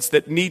heads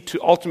that need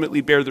to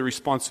ultimately bear the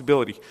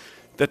responsibility.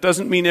 That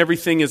doesn't mean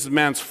everything is the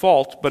man's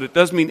fault, but it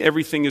does mean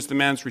everything is the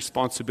man's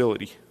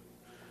responsibility.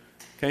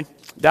 Okay?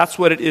 That's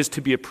what it is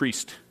to be a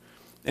priest.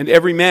 And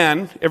every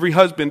man, every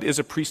husband is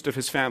a priest of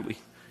his family.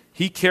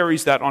 He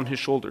carries that on his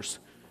shoulders.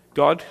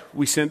 God,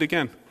 we sinned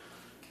again.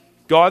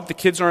 God, the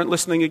kids aren't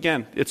listening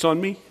again. It's on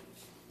me.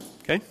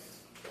 Okay?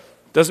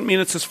 Doesn't mean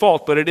it's his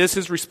fault, but it is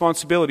his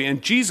responsibility.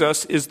 And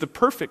Jesus is the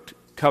perfect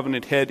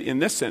covenant head in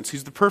this sense.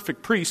 He's the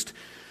perfect priest.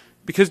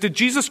 Because did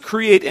Jesus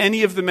create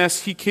any of the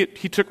mess he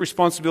took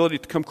responsibility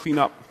to come clean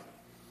up?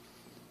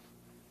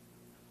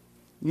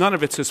 None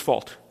of it's his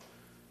fault.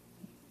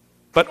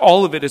 But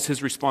all of it is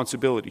his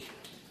responsibility.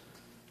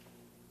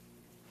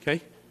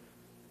 Okay?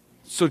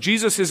 So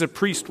Jesus is a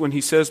priest when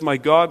he says, my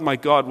God,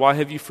 why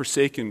have you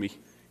forsaken me?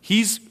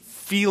 He's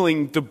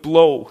feeling the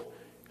blow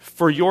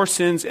for your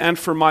sins and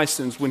for my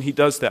sins when he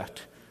does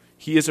that.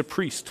 He is a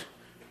priest.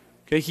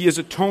 Okay? He is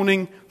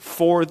atoning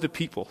for the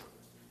people.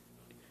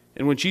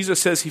 And when Jesus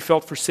says he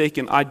felt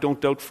forsaken, I don't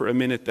doubt for a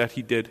minute that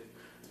he did.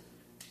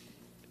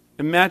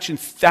 Imagine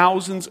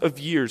thousands of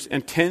years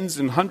and tens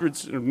and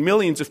hundreds and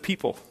millions of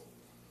people.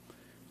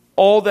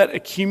 All that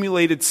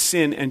accumulated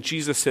sin, and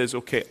Jesus says,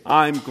 okay,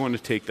 I'm going to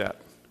take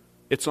that.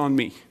 It's on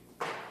me.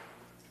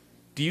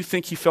 Do you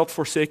think he felt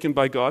forsaken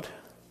by God?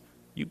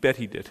 You bet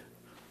he did.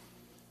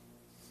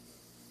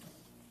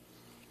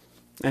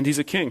 And he's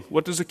a king.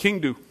 What does a king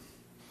do?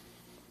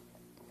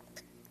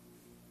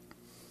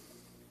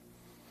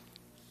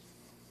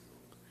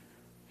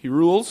 He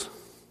rules.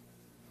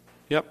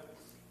 Yep.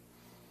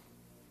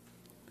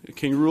 A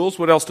king rules.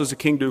 What else does a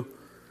king do?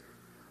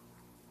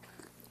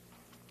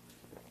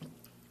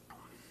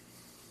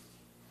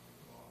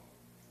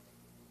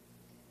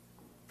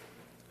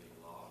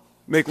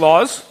 Make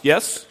laws,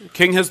 yes. A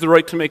king has the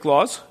right to make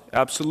laws,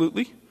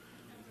 absolutely.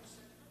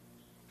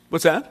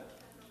 What's that?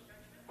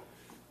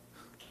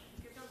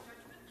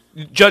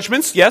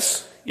 Judgments,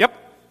 yes. Yep.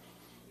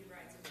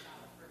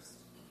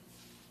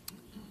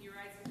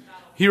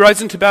 He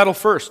rides into battle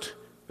first.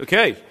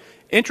 Okay,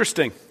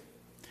 interesting.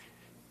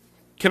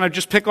 Can I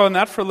just pick on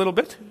that for a little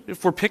bit?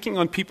 If we're picking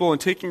on people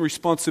and taking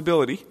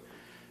responsibility,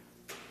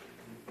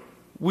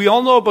 we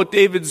all know about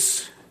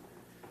David's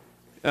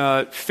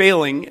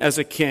failing as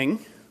a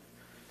king.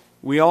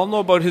 We all know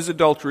about his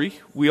adultery.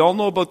 We all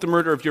know about the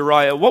murder of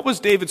Uriah. What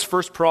was David's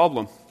first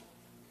problem?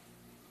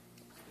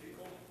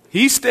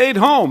 He stayed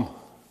home.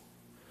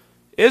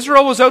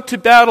 Israel was out to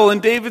battle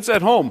and David's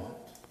at home.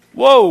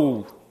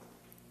 Whoa!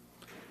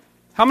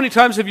 How many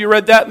times have you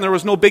read that and there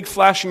was no big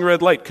flashing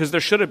red light? Because there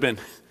should have been.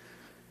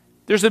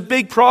 There's a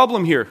big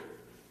problem here.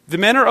 The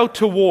men are out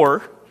to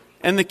war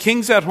and the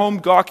king's at home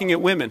gawking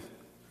at women.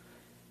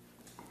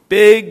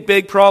 Big,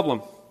 big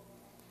problem.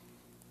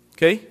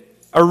 Okay?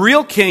 A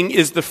real king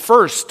is the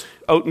first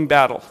out in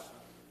battle.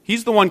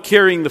 He's the one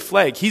carrying the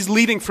flag. He's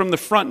leading from the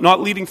front,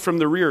 not leading from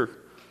the rear.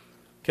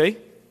 Okay?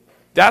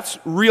 That's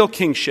real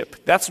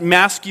kingship. That's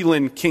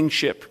masculine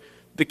kingship.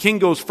 The king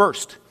goes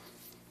first.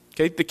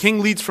 Okay? The king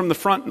leads from the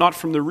front, not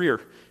from the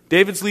rear.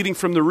 David's leading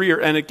from the rear,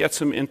 and it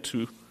gets him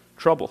into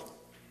trouble.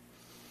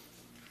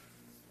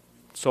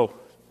 So,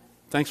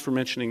 thanks for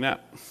mentioning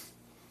that.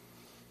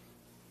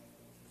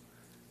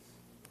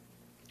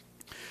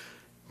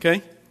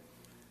 Okay?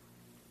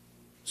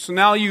 So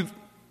now you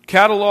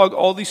catalog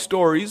all these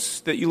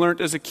stories that you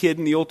learned as a kid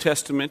in the Old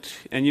Testament,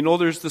 and you know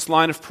there's this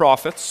line of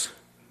prophets,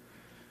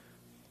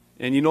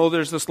 and you know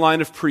there's this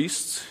line of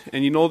priests,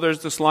 and you know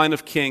there's this line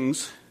of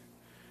kings,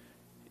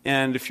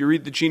 and if you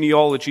read the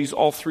genealogies,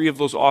 all three of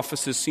those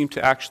offices seem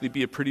to actually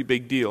be a pretty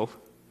big deal.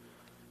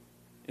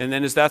 And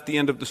then is that the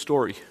end of the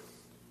story?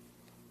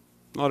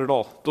 Not at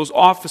all. Those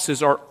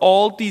offices are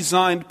all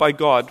designed by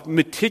God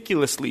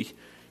meticulously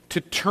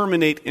to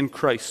terminate in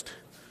Christ.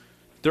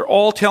 They're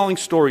all telling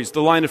stories.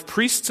 The line of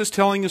priests is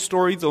telling a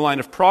story, the line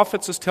of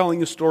prophets is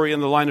telling a story,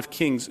 and the line of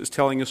kings is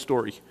telling a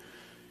story.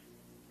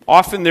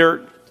 Often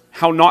they're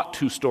how not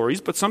to stories,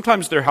 but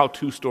sometimes they're how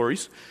to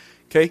stories.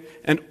 Okay?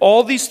 And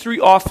all these three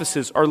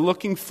offices are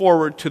looking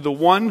forward to the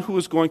one who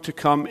is going to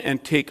come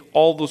and take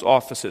all those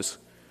offices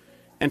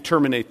and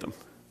terminate them.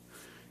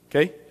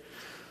 Okay?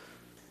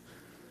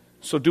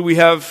 So do we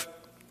have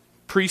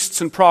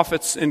priests and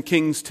prophets and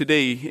kings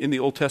today in the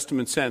Old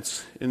Testament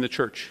sense in the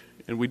church?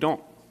 And we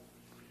don't.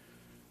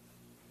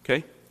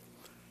 Okay?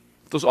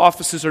 Those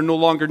offices are no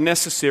longer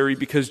necessary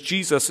because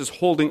Jesus is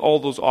holding all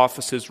those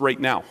offices right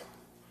now.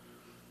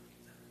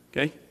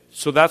 Okay?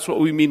 So that's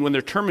what we mean when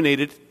they're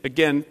terminated.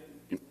 Again,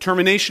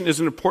 termination is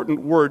an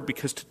important word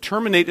because to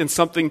terminate in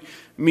something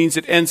means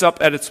it ends up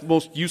at its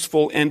most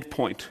useful end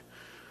point.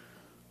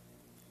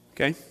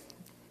 Okay?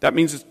 That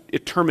means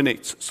it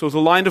terminates. So the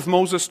line of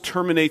Moses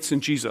terminates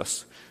in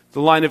Jesus. The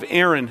line of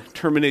Aaron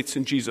terminates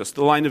in Jesus.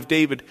 The line of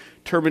David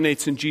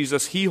terminates in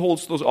Jesus. He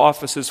holds those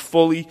offices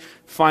fully,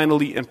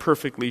 finally, and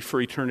perfectly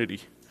for eternity.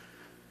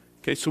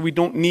 Okay, so we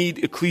don't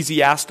need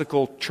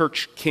ecclesiastical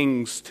church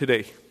kings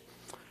today.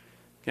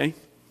 Okay?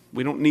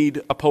 We don't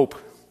need a pope.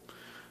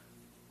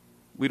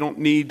 We don't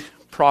need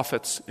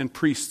prophets and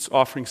priests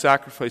offering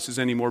sacrifices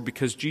anymore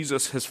because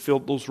Jesus has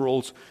filled those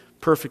roles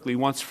perfectly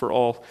once for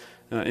all,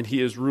 and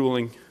he is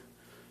ruling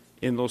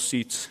in those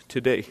seats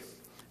today.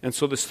 And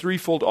so this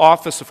threefold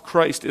office of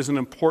Christ is an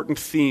important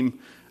theme,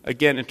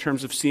 again, in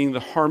terms of seeing the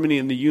harmony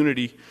and the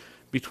unity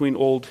between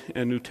Old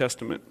and New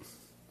Testament.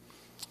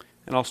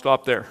 And I'll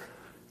stop there.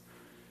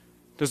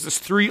 Does this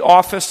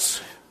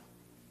three-office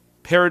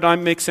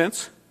paradigm make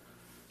sense?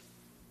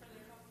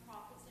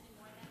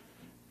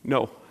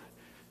 No.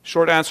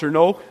 Short answer,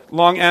 no.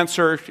 Long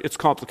answer, it's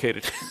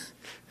complicated.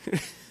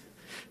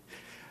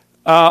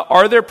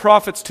 Are there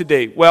prophets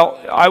today?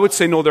 Well, I would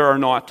say no, there are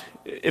not.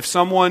 If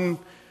someone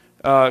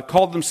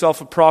called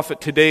themselves a prophet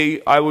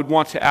today, I would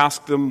want to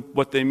ask them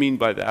what they mean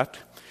by that.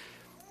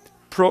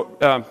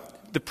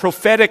 The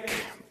prophetic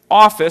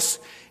office,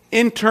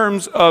 in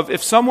terms of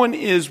if someone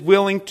is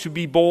willing to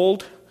be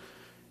bold,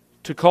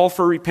 to call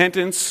for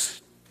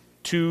repentance,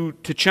 to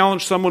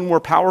challenge someone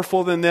more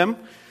powerful than them,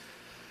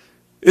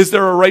 is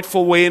there a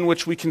rightful way in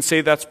which we can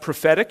say that's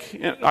prophetic?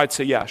 I'd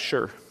say, yeah,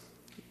 sure,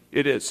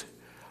 it is.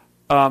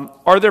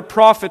 Are there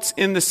prophets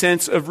in the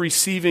sense of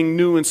receiving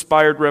new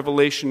inspired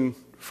revelation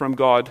from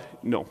God?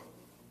 No.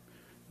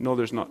 No,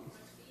 there's not.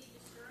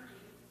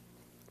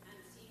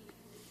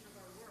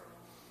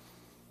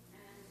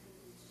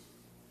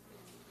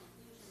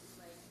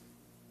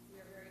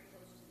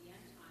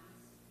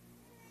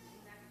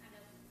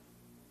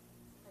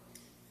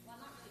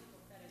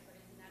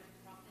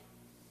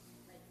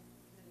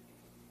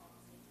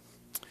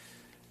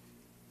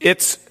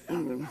 It's,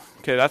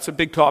 okay, that's a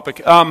big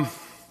topic. No,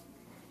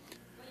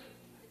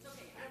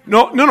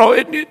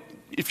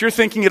 if you're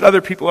thinking it,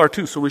 other people are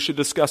too, so we should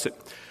discuss it.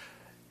 Because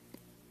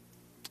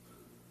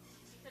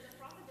a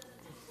prophet doesn't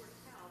just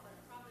foretell, but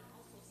a prophet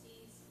also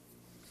sees,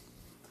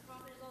 a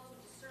prophet is also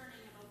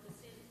discerning about the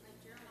sin, like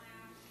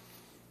Jeremiah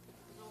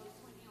was always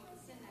pointing out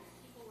the sin that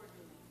people were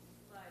doing,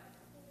 but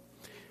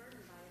they were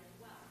burdened by it as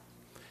well.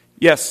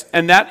 Yes,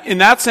 and that in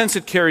that sense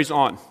it carries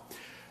on.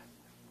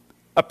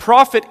 A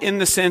prophet in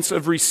the sense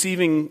of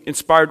receiving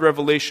inspired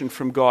revelation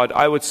from God,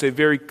 I would say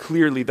very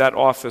clearly that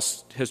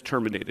office has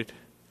terminated.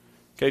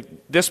 Okay,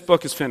 this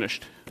book is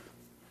finished.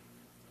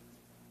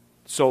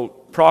 So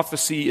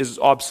prophecy is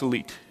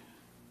obsolete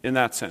in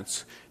that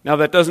sense. Now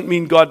that doesn't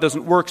mean God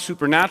doesn't work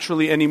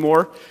supernaturally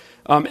anymore.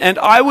 And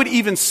I would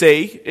even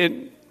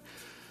say,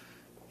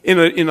 in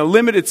a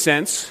limited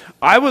sense,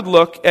 I would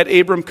look at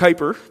Abram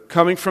Kuyper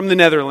coming from the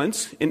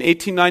Netherlands in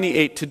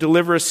 1898 to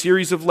deliver a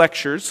series of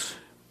lectures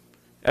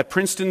at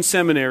Princeton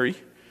Seminary,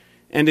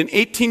 and in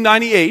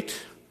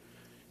 1898,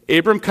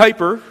 Abram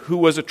Kuyper, who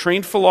was a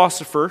trained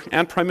philosopher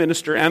and prime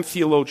minister and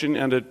theologian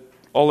and an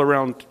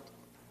all-around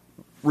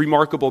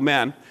remarkable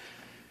man,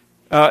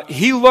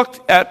 he looked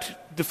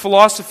at the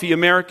philosophy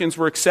Americans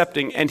were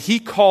accepting, and he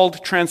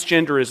called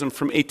transgenderism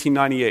from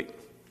 1898.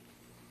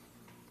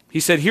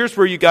 He said, here's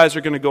where you guys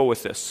are going to go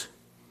with this.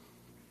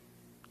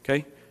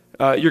 Okay?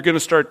 You're going to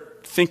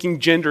start thinking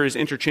gender is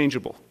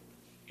interchangeable.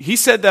 He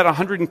said that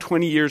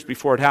 120 years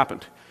before it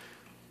happened.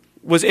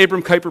 Was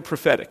Abram Kuyper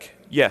prophetic?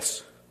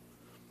 Yes,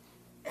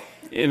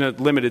 in a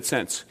limited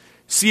sense.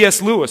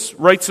 C.S. Lewis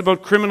writes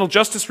about criminal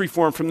justice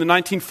reform from the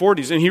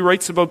 1940s, and he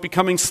writes about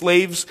becoming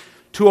slaves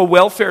to a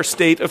welfare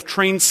state of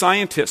trained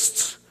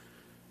scientists,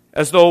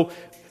 as though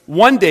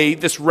one day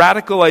this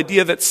radical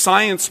idea that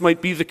science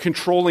might be the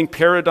controlling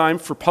paradigm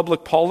for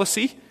public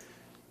policy,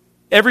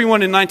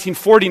 everyone in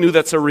 1940 knew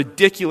that's a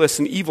ridiculous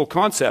and evil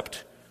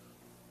concept.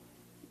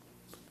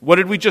 What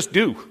did we just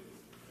do?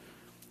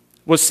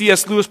 Was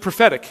C.S. Lewis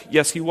prophetic?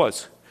 Yes, he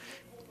was.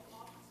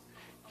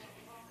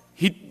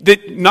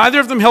 Neither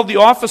of them held the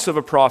office of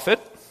a prophet,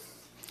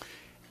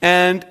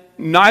 and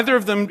neither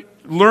of them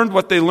learned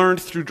what they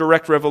learned through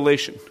direct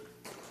revelation.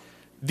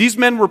 These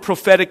men were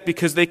prophetic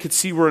because they could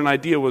see where an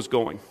idea was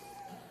going.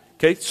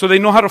 Okay, so they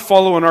know how to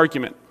follow an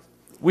argument.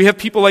 We have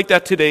people like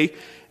that today,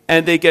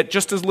 and they get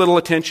just as little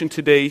attention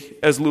today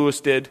as Lewis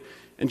did,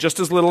 and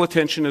just as little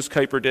attention as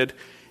Kuyper did.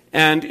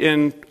 And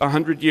in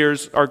 100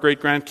 years, our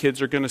great-grandkids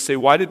are going to say,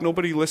 why did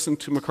nobody listen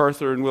to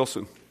MacArthur and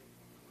Wilson?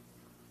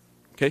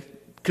 Okay?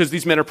 Because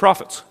these men are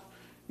prophets,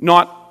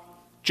 not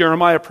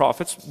Jeremiah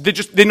prophets.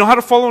 They know how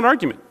to follow an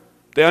argument.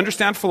 They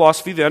understand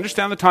philosophy, they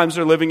understand the times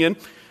they're living in,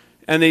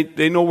 and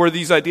they know where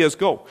these ideas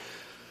go.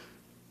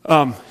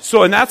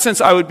 So in that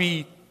sense, I would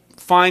be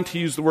fine to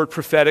use the word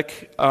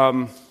prophetic.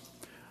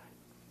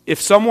 If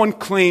someone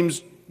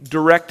claims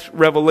direct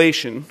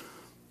revelation,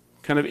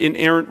 kind of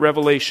inerrant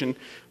revelation,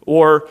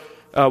 or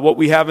what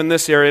we have in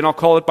this area, and I'll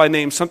call it by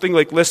name, something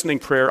like listening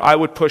prayer, I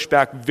would push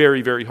back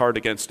very, very hard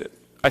against it.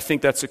 I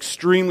think that's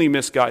extremely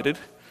misguided.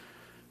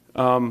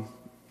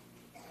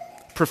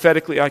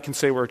 Prophetically, I can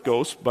say where it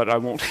goes, but I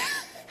won't.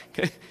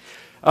 Okay?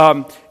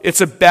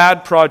 It's a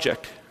bad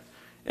project.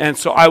 And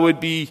so I would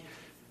be,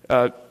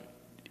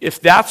 if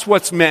that's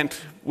what's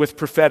meant with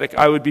prophetic,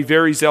 I would be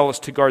very zealous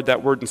to guard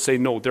that word and say,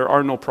 no, there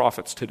are no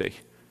prophets today.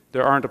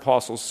 There aren't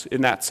apostles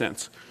in that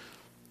sense.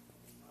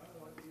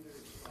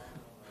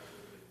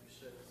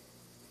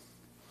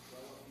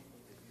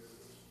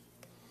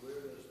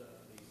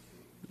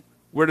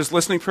 Where does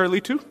listening prayer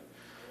lead to?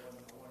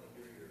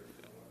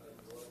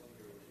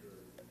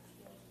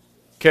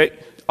 Okay,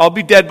 I'll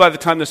be dead by the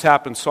time this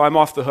happens, so I'm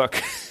off the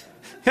hook.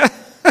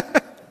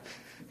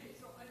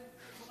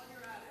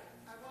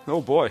 Oh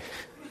boy.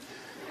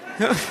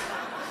 So I know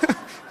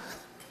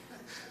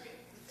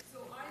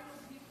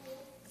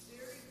people,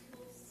 very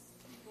close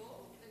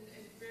people, and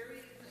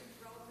very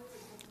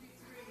relatives and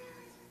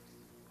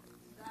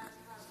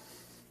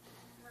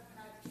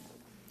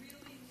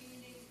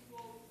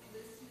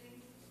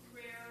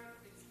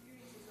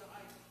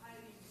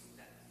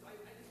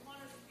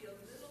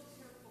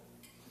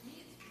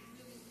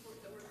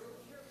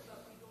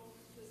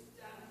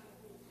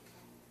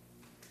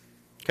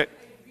Okay.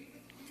 I agree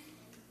with you.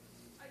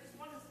 I just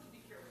want us to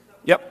be careful that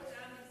Yep. we're not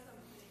damning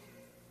something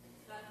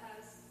that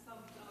has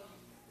some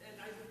value. And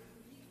I would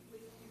agree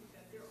with you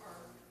that there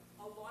are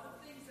a lot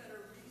of things that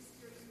are really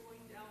scary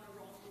going down the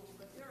wrong road,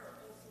 but there are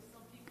also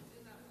some people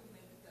in that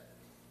movement that,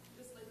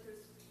 just like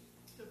there's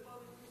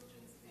devout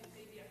Christians in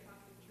maybe a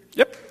Catholic church,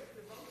 Yep.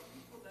 there's devout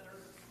people that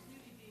are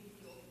really being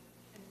healed,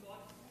 and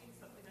God's doing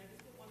something. I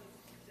just don't want to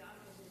damn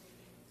the whole thing.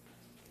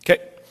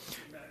 Okay.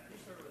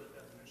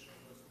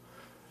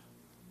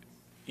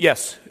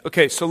 Yes.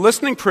 Okay, so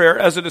listening prayer,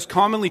 as it is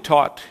commonly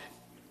taught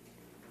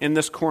in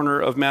this corner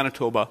of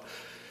Manitoba,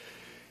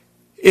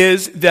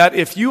 is that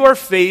if you are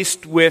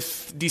faced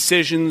with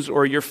decisions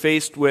or you're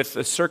faced with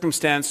a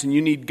circumstance and you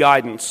need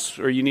guidance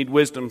or you need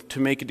wisdom to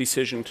make a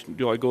decision,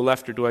 do I go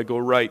left or do I go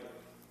right?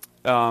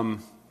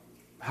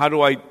 How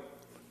do I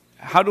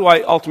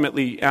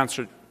ultimately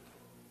answer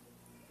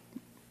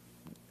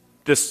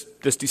this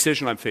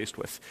decision I'm faced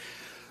with?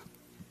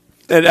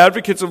 And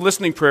advocates of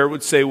listening prayer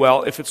would say,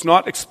 well, if it's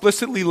not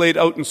explicitly laid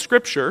out in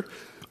Scripture,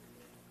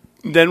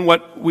 then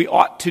what we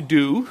ought to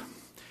do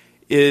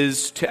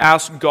is to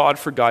ask God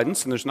for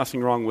guidance, and there's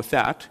nothing wrong with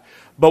that.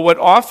 But what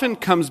often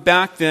comes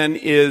back then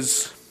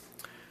is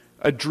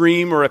a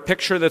dream or a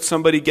picture that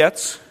somebody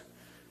gets,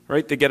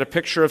 right? They get a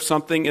picture of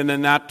something, and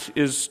then that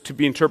is to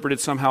be interpreted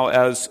somehow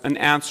as an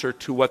answer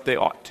to what they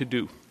ought to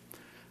do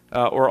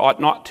or ought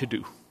not to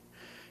do.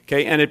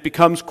 Okay, and it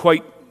becomes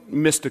quite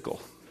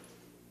mystical.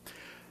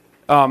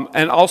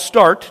 And I'll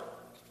start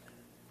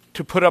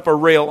to put up a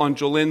rail on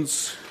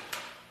Jolene's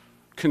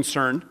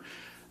concern.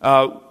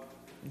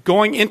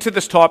 Going into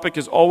this topic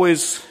is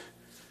always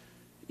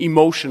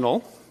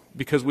emotional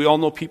because we all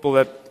know people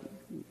that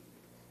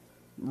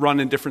run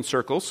in different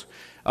circles.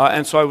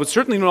 And so I would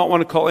certainly not want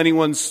to call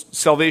anyone's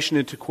salvation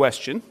into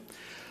question.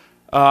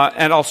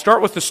 And I'll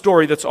start with a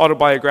story that's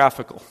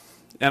autobiographical.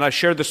 And I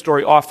share this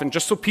story often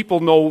just so people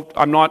know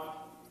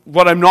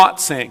what I'm not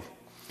saying.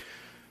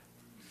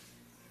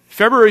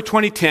 February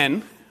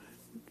 2010,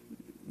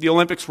 the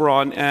Olympics were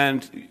on,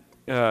 and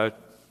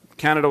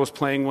Canada was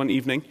playing one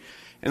evening.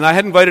 And I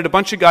had invited a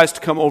bunch of guys to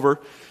come over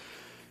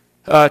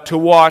to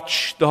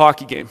watch the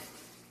hockey game.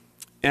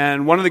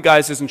 And one of the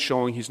guys isn't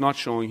showing, he's not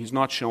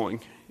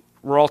showing.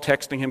 We're all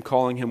texting him,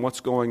 calling him,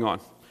 what's going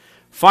on?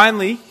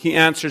 Finally, he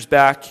answers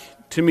back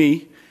to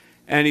me,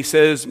 and he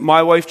says,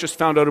 my wife just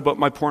found out about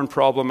my porn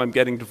problem, I'm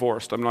getting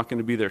divorced, I'm not going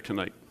to be there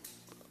tonight.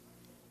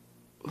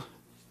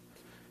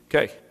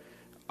 Okay.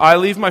 I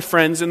leave my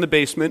friends in the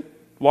basement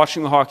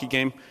watching the hockey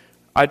game.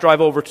 I drive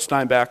over to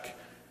Steinbach,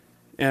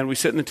 and we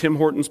sit in the Tim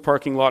Hortons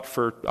parking lot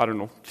for,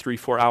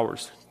 3-4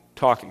 hours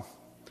talking.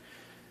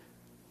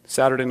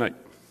 Saturday night.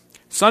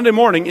 Sunday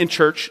morning in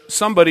church,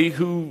 somebody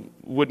who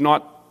would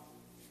not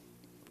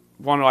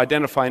want to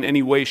identify in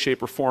any way,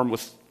 shape, or form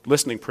with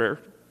listening prayer,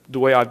 the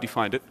way I've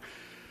defined it,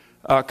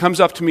 comes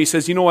up to me and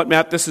says, you know what,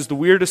 Matt, this is the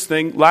weirdest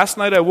thing. Last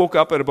night I woke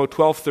up at about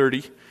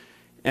 12:30,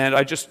 and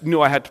I just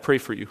knew I had to pray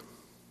for you.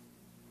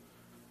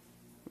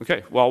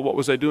 Okay, well, what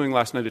was I doing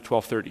last night at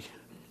 12:30?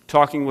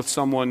 Talking with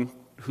someone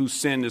whose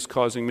sin is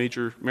causing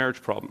major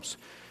marriage problems.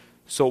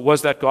 So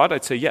was that God?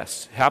 I'd say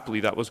yes.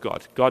 Happily, that was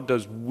God. God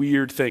does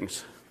weird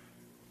things.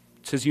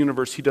 It's His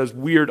universe. He does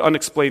weird,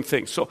 unexplained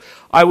things. So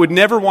I would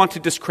never want to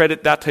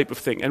discredit that type of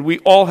thing. And we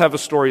all have a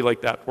story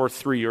like that, or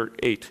 3 or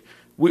 8.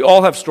 We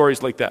all have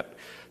stories like that.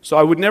 So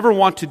I would never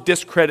want to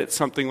discredit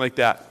something like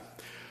that.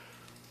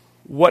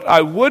 What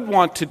I would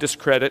want to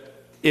discredit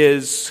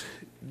is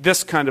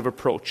this kind of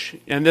approach.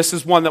 And this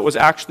is one that was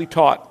actually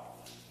taught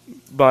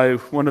by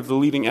one of the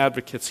leading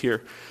advocates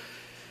here,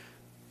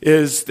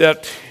 is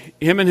that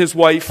him and his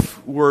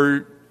wife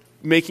were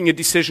making a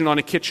decision on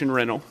a kitchen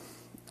rental,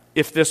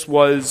 if this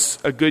was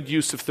a good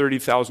use of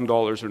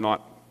 $30,000 or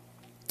not.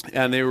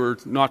 And they were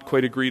not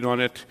quite agreed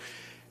on it.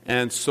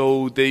 And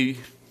so they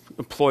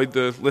employed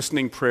the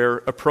listening prayer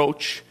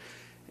approach.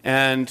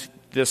 And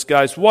this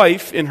guy's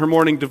wife, in her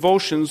morning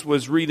devotions,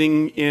 was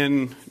reading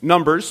in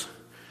Numbers.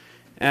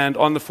 And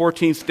on the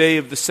 14th day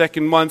of the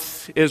second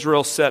month,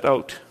 Israel set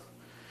out.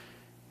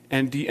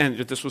 And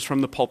this was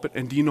from the pulpit.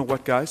 And do you know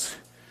what, guys?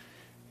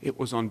 It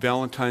was on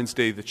Valentine's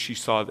Day that she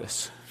saw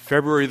this.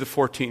 February the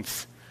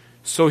 14th.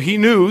 So he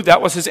knew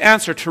that was his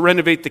answer to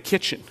renovate the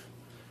kitchen.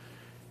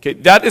 Okay,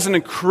 that is an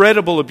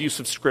incredible abuse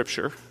of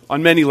Scripture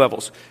on many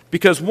levels.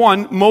 Because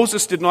one,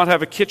 Moses did not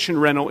have a kitchen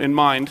reno in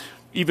mind,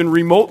 even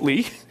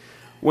remotely,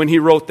 when he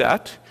wrote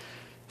that.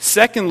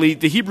 Secondly,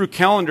 the Hebrew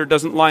calendar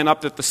doesn't line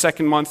up that the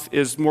second month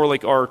is more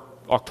like our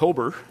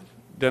October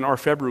than our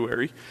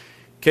February.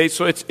 Okay,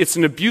 so it's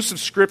an abuse of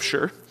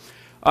Scripture.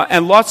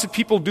 And lots of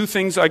people do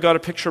things, I got a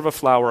picture of a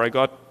flower, I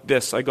got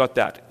this, I got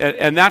that.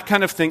 And that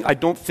kind of thing I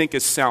don't think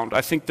is sound.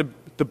 I think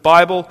the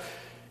Bible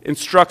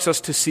instructs us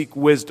to seek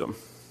wisdom.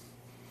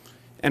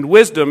 And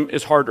wisdom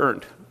is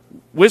hard-earned.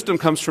 Wisdom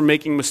comes from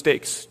making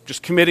mistakes,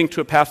 just committing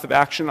to a path of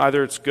action,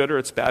 either it's good or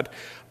it's bad.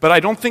 But I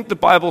don't think the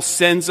Bible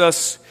sends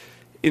us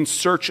in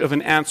search of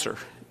an answer.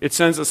 It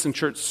sends us in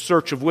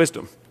search of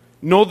wisdom.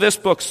 Know this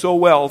book so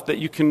well that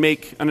you can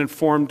make an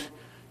informed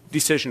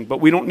decision.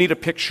 But we don't need a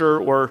picture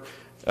or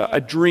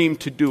a dream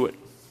to do it.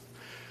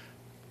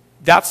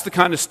 That's the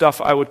kind of stuff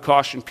I would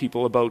caution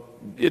people about.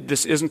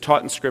 This isn't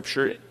taught in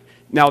Scripture.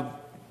 Now,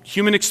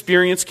 human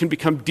experience can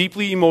become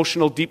deeply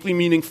emotional, deeply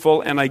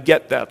meaningful, and I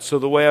get that. So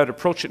the way I'd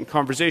approach it in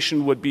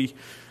conversation would be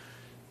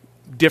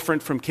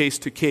different from case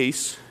to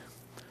case,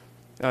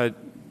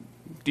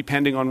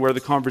 depending on where the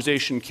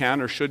conversation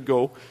can or should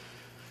go.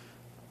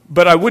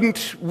 But I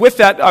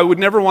would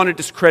never want to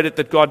discredit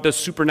that God does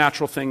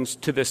supernatural things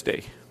to this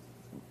day.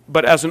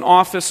 But as an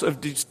office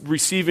of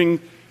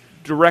receiving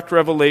direct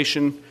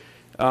revelation,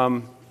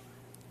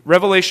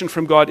 revelation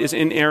from God is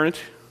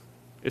inerrant,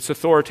 it's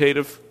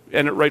authoritative,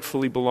 and it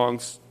rightfully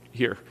belongs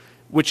here.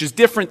 Which is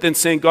different than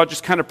saying God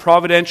just kind of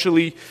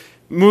providentially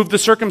moved the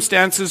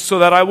circumstances so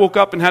that I woke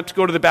up and had to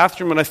go to the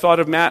bathroom and I thought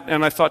of Matt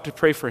and I thought to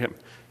pray for him.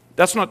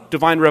 That's not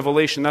divine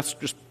revelation, that's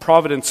just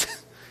providence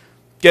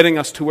getting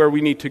us to where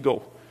we need to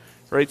go.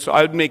 Right? So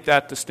I would make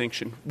that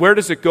distinction. Where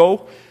does it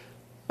go?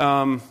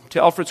 To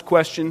Alfred's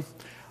question,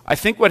 I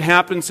think what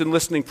happens in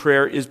listening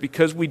prayer is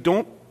because we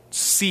don't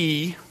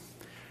see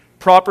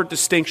proper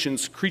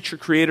distinctions,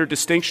 creature-creator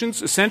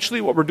distinctions, essentially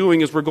what we're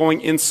doing is we're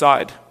going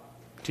inside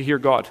to hear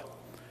God.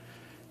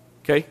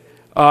 Okay?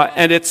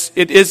 And it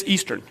is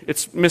Eastern.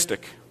 It's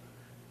mystic.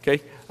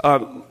 Okay?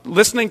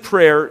 Listening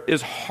prayer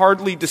is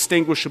hardly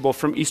distinguishable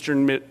from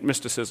Eastern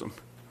mysticism.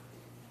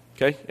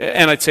 Okay?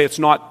 And I'd say it's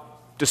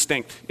not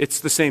distinct. It's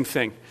the same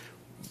thing.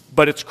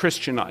 But it's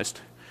Christianized.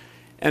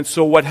 And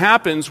so what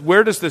happens,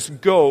 where does this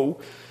go?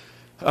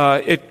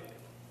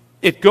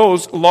 It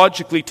goes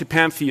logically to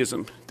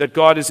pantheism, that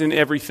God is in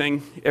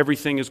everything,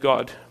 everything is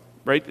God,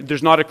 right?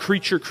 There's not a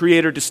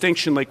creature-creator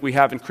distinction like we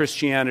have in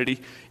Christianity.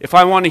 If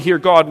I want to hear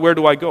God, where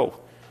do I go?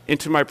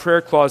 Into my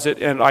prayer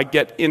closet, and I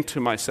get into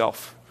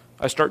myself.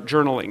 I start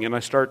journaling, and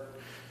I start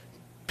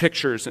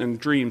pictures and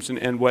dreams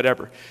and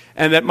whatever.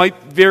 And that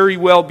might very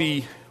well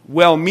be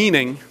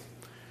well-meaning,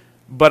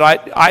 but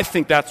I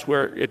think that's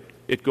where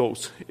it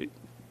goes.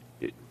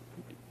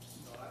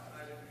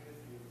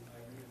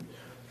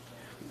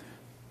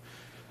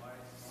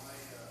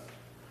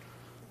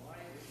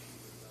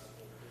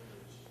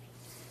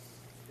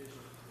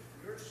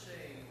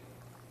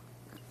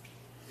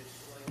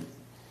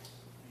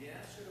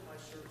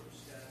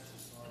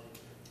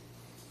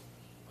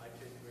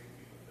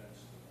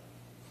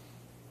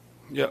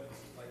 Yeah.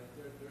 Like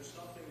there's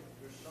something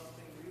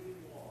really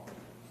wrong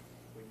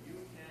when you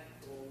can't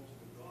go to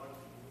the God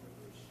of the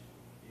universe.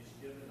 He's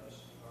given us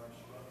our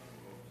instruction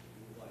book to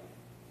do life,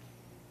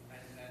 and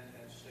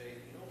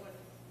say, you know what?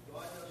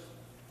 God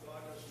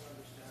doesn't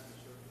understand the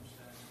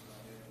circumstances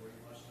I'm in, or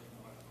He must have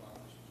not thought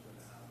this was going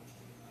to happen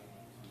to me. I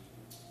need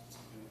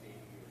to do A,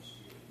 B, or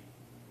C, or D.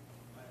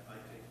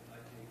 I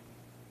think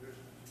there's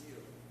a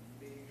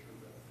major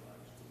red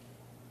flags.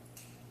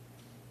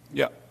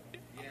 Yeah.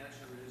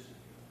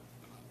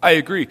 I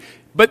agree.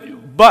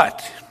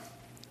 But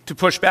to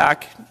push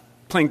back,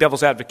 playing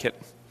devil's advocate.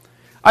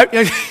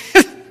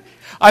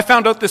 I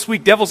found out this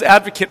week devil's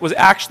advocate was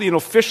actually an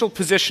official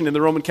position in the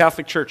Roman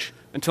Catholic Church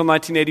until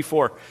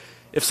 1984.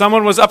 If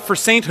someone was up for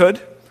sainthood,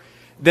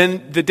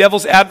 then the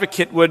devil's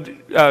advocate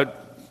would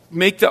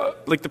make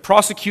the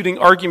prosecuting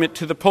argument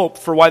to the Pope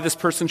for why this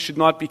person should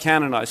not be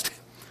canonized.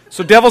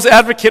 So devil's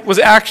advocate was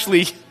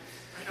actually...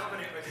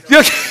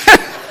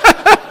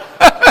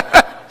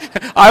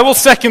 I will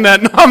second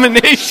that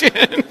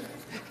nomination.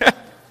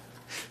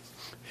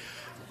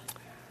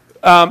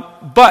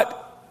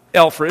 But,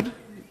 Alfred,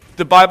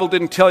 the Bible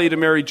didn't tell you to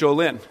marry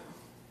Jolene.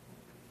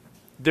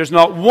 There's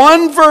not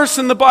one verse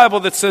in the Bible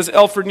that says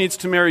Alfred needs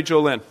to marry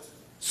Jolene.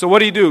 So what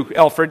do,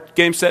 Alfred?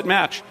 Game, set,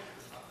 match.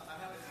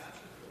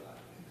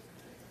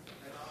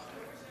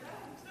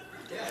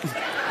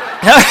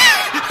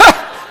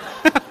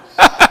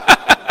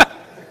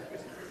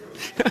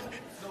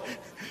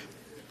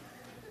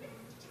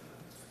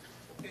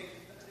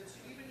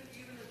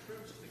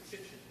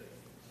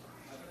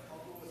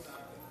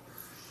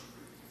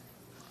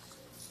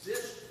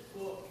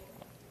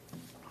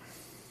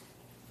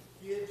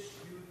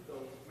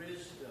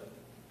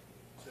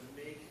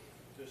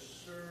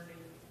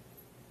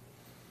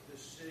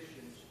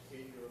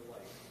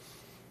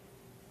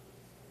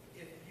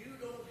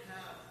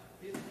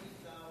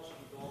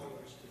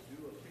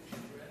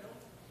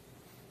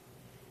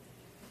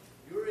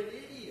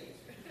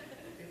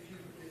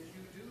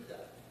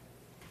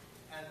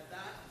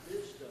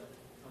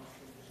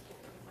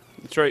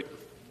 That's right.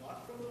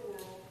 Not from the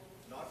world,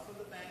 not from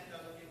the bank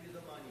that will give you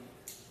the money.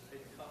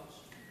 It comes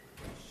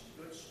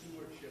from good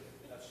stewardship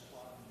that's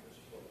taught in this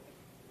book.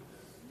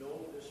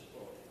 Know this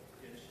book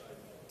inside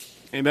out.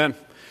 Amen.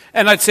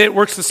 And I'd say it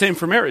works the same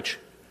for marriage.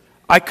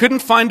 I couldn't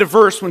find a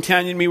verse when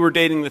Tanya and me were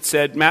dating that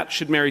said Matt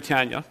should marry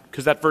Tanya,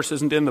 because that verse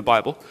isn't in the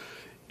Bible.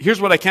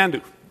 Here's what I can do.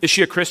 Is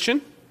she a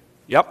Christian?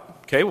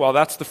 Yep. Okay, well,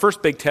 that's the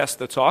first big test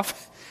that's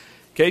off.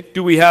 Okay,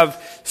 do we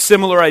have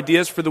similar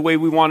ideas for the way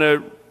we want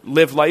to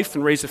live life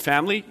and raise a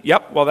family?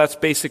 Yep, well, that's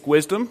basic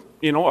wisdom.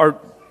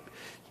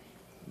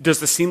 Does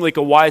this seem like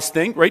a wise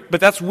thing, right?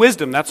 But that's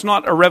wisdom. That's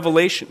not a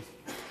revelation.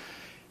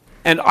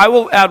 And I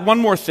will add one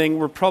more thing.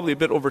 We're probably a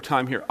bit over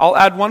time here. I'll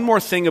add one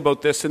more thing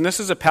about this, and this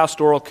is a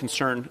pastoral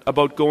concern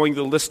about going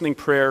the listening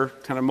prayer,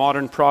 kind of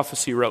modern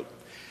prophecy route.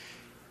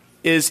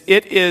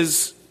 It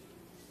is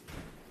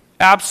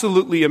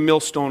absolutely a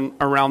millstone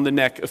around the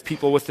neck of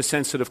people with a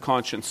sensitive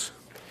conscience.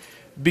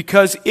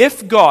 Because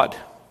if God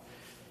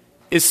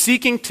is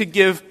seeking to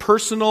give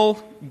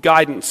personal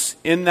guidance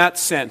in that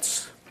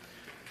sense,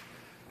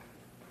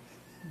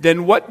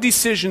 then what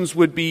decisions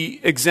would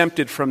be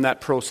exempted from that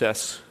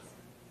process?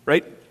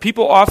 Right?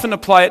 People often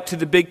apply it to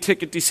the big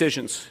ticket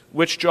decisions.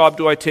 Which job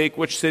do I take?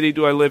 Which city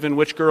do I live in?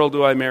 Which girl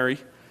do I marry?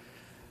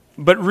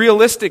 But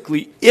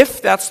realistically,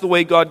 if that's the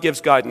way God gives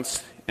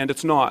guidance, and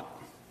it's not,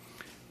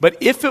 but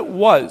if it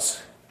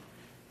was,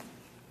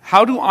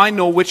 how do I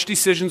know which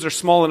decisions are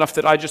small enough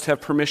that I just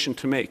have permission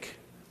to make?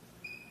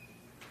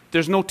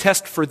 There's no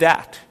test for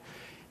that.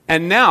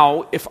 And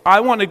now, if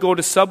I want to go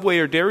to Subway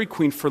or Dairy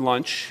Queen for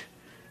lunch,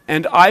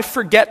 and I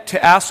forget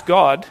to ask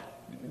God,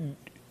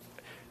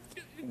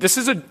 this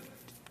is a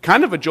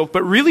kind of a joke,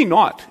 but really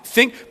not.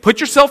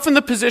 Put yourself in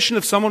the position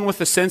of someone with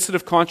a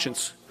sensitive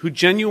conscience who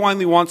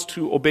genuinely wants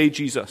to obey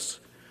Jesus.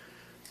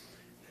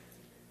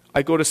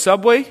 I go to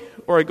Subway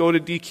or I go to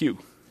DQ.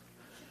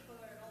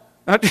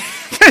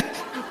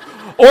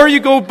 Or you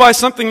go buy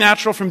something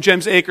natural from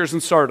Jem's Acres in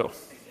Sardo.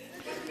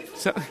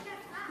 So,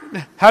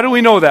 how do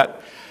we know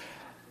that?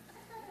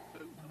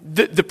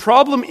 The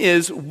problem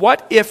is,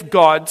 what if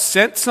God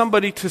sent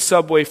somebody to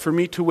Subway for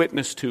me to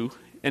witness to,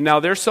 and now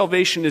their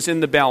salvation is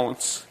in the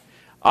balance?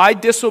 I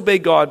disobey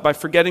God by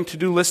forgetting to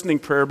do listening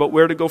prayer about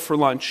where to go for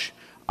lunch.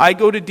 I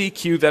go to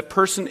DQ, that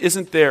person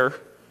isn't there.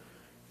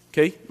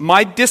 Okay?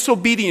 My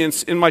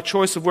disobedience in my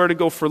choice of where to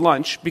go for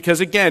lunch,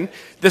 because again,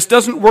 this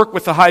doesn't work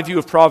with the high view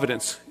of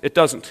providence. It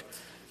doesn't.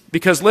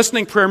 Because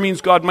listening prayer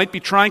means God might be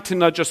trying to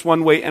nudge us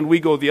one way and we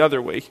go the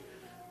other way,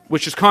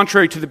 which is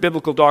contrary to the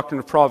biblical doctrine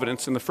of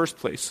providence in the first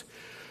place.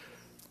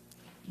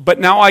 But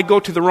now I go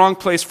to the wrong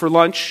place for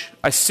lunch.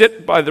 I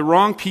sit by the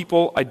wrong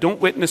people. I don't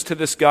witness to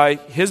this guy.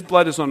 His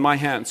blood is on my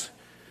hands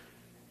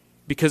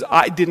because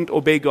I didn't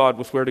obey God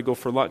with where to go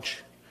for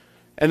lunch.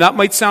 And that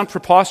might sound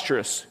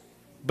preposterous,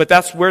 but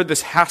that's where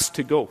this has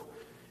to go.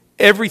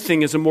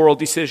 Everything is a moral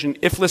decision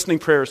if listening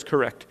prayer is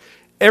correct.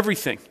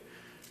 Everything.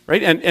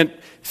 Right? And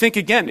think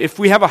again, if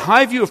we have a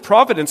high view of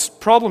providence,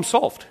 problem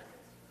solved.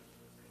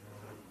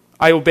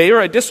 I obey or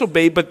I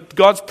disobey, but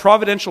God's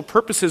providential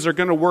purposes are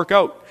going to work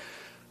out.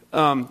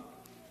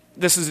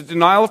 This is a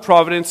denial of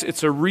providence.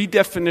 It's a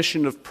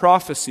redefinition of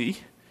prophecy.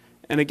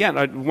 And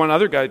again, one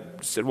other guy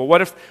said, well,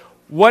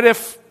 what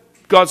if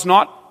God's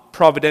not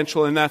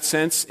providential in that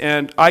sense,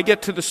 and I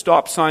get to the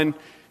stop sign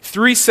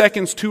 3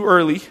 seconds too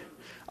early,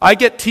 I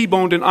get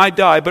T-boned and I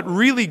die, but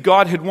really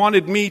God had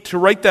wanted me to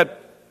write that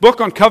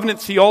book on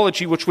covenant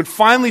theology, which would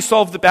finally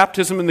solve the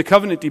baptism and the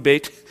covenant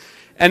debate,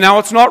 and now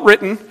it's not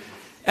written,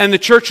 and the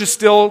church is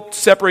still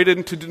separated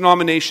into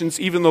denominations,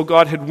 even though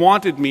God had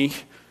wanted me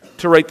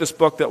to write this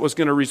book that was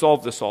going to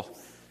resolve this all.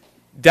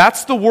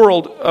 That's the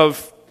world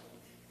of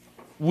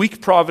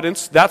weak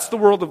providence. That's the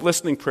world of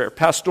listening prayer.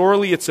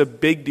 Pastorally, it's a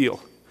big deal.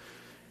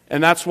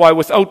 And that's why,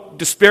 without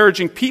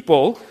disparaging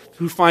people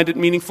who find it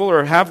meaningful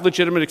or have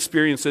legitimate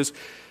experiences,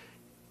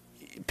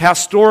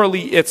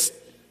 pastorally, it's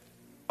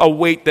a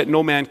weight that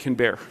no man can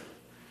bear.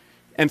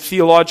 And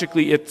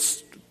theologically,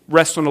 it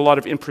rests on a lot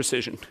of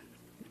imprecision,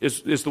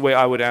 is the way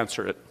I would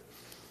answer it.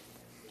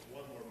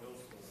 One more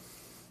millstone.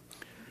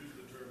 You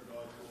used the term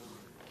God told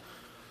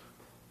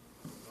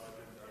me. God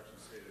didn't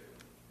actually say it.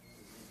 It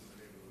was in the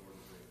name of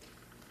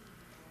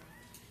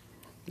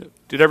the Lord.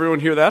 Did everyone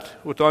hear that,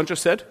 what Don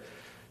just said?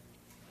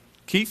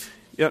 Keith?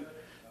 Yeah.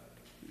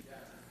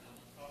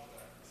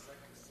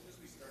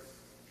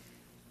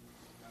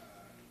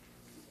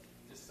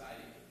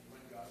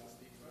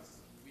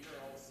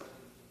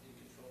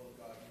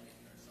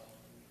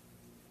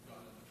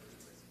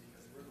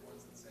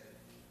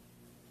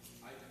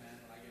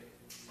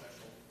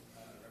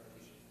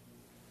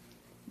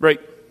 Right.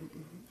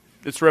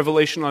 It's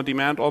revelation on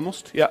demand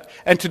almost. Yeah.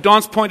 And to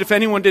Don's point, if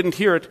anyone didn't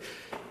hear it,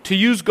 to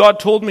use God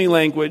told me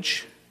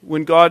language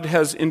when God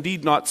has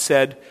indeed not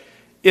said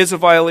is a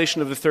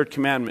violation of the third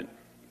commandment,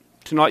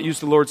 to not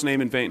use the Lord's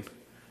name in vain.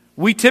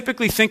 We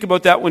typically think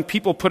about that when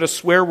people put a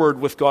swear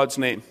word with God's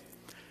name.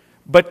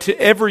 But to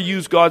ever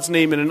use God's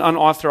name in an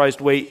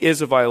unauthorized way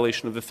is a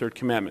violation of the third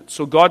commandment.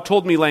 So God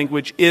told me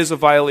language is a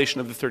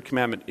violation of the third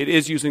commandment. It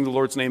is using the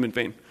Lord's name in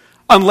vain.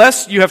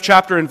 Unless you have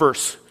chapter and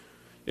verse.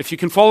 If you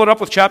can follow it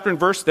up with chapter and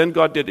verse, then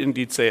God did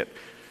indeed say it.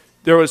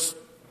 There was...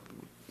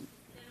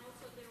 Then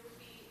also there would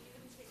be, you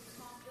wouldn't take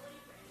responsibility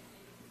for anything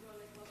if you go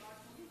like, well,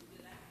 God told me to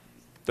do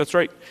that. That's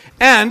right.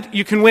 And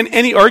you can win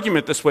any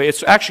argument this way.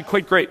 It's actually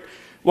quite great.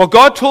 Well,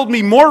 God told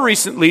me more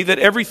recently that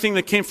everything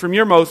that came from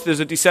your mouth is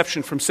a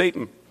deception from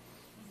Satan.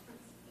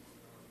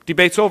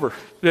 Debate's over.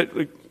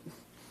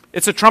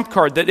 It's a trump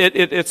card. That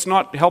it's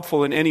not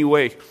helpful in any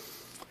way.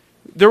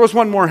 There was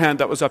one more hand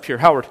that was up here.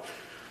 Howard.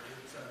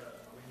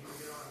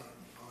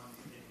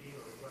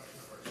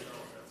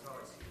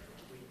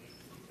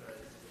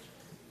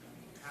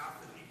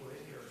 Half the people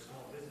in here are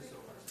small business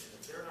owners.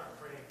 If they're not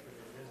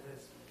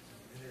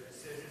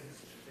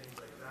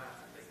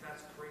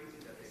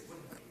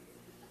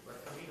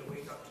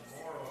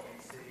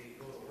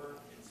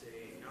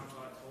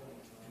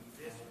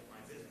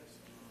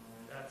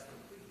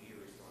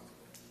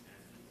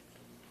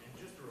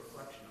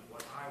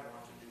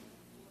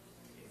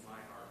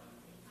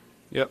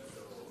Yep.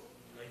 So,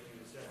 like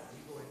you said, when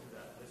you go into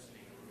that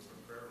listening room or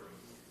prayer room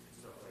and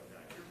stuff like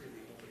that, you're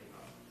really opening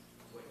up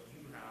what you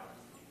have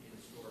in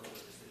store for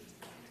the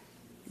decision.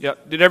 Yeah.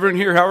 Did everyone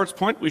hear Howard's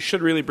point? We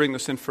should really bring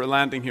this in for a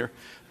landing here.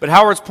 But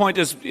Howard's point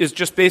is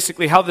just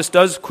basically how this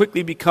does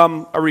quickly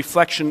become a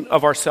reflection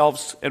of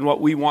ourselves and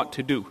what we want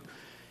to do.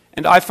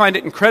 And I find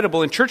it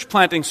incredible in church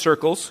planting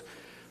circles,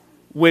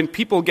 when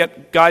people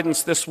get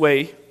guidance this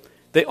way,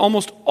 they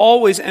almost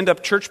always end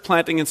up church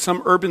planting in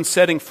some urban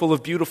setting full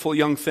of beautiful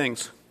young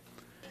things.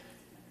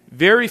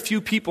 Very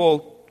few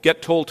people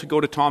get told to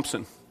go to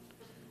Thompson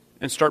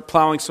and start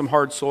plowing some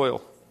hard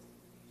soil.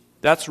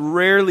 That's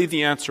rarely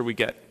the answer we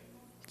get.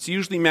 It's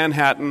usually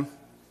Manhattan,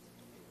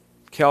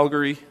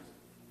 Calgary,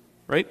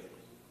 right?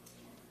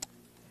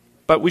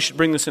 But we should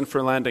bring this in for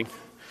a landing.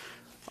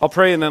 I'll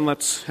pray and then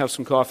let's have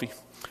some coffee.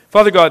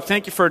 Father God,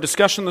 thank you for our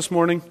discussion this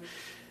morning.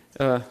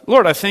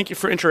 Lord, I thank you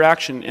for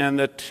interaction and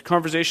that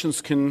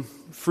conversations can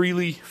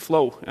freely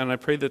flow. And I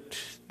pray that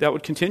that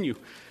would continue.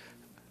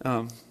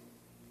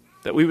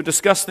 That we would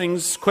discuss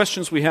things,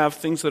 questions we have,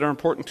 things that are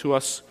important to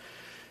us.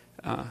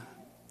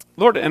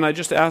 Lord, and I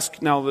just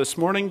ask now this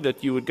morning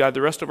that you would guide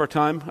the rest of our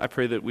time. I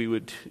pray that we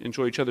would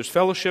enjoy each other's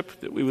fellowship,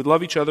 that we would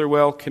love each other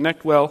well,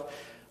 connect well,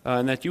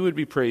 and that you would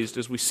be praised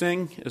as we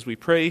sing, as we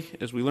pray,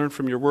 as we learn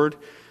from your word.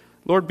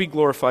 Lord, be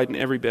glorified in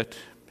every bit.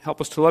 Help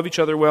us to love each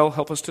other well.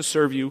 Help us to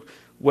serve you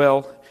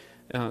well.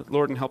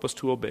 Lord, and help us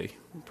to obey.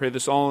 I pray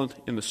this all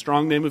in the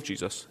strong name of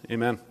Jesus.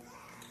 Amen.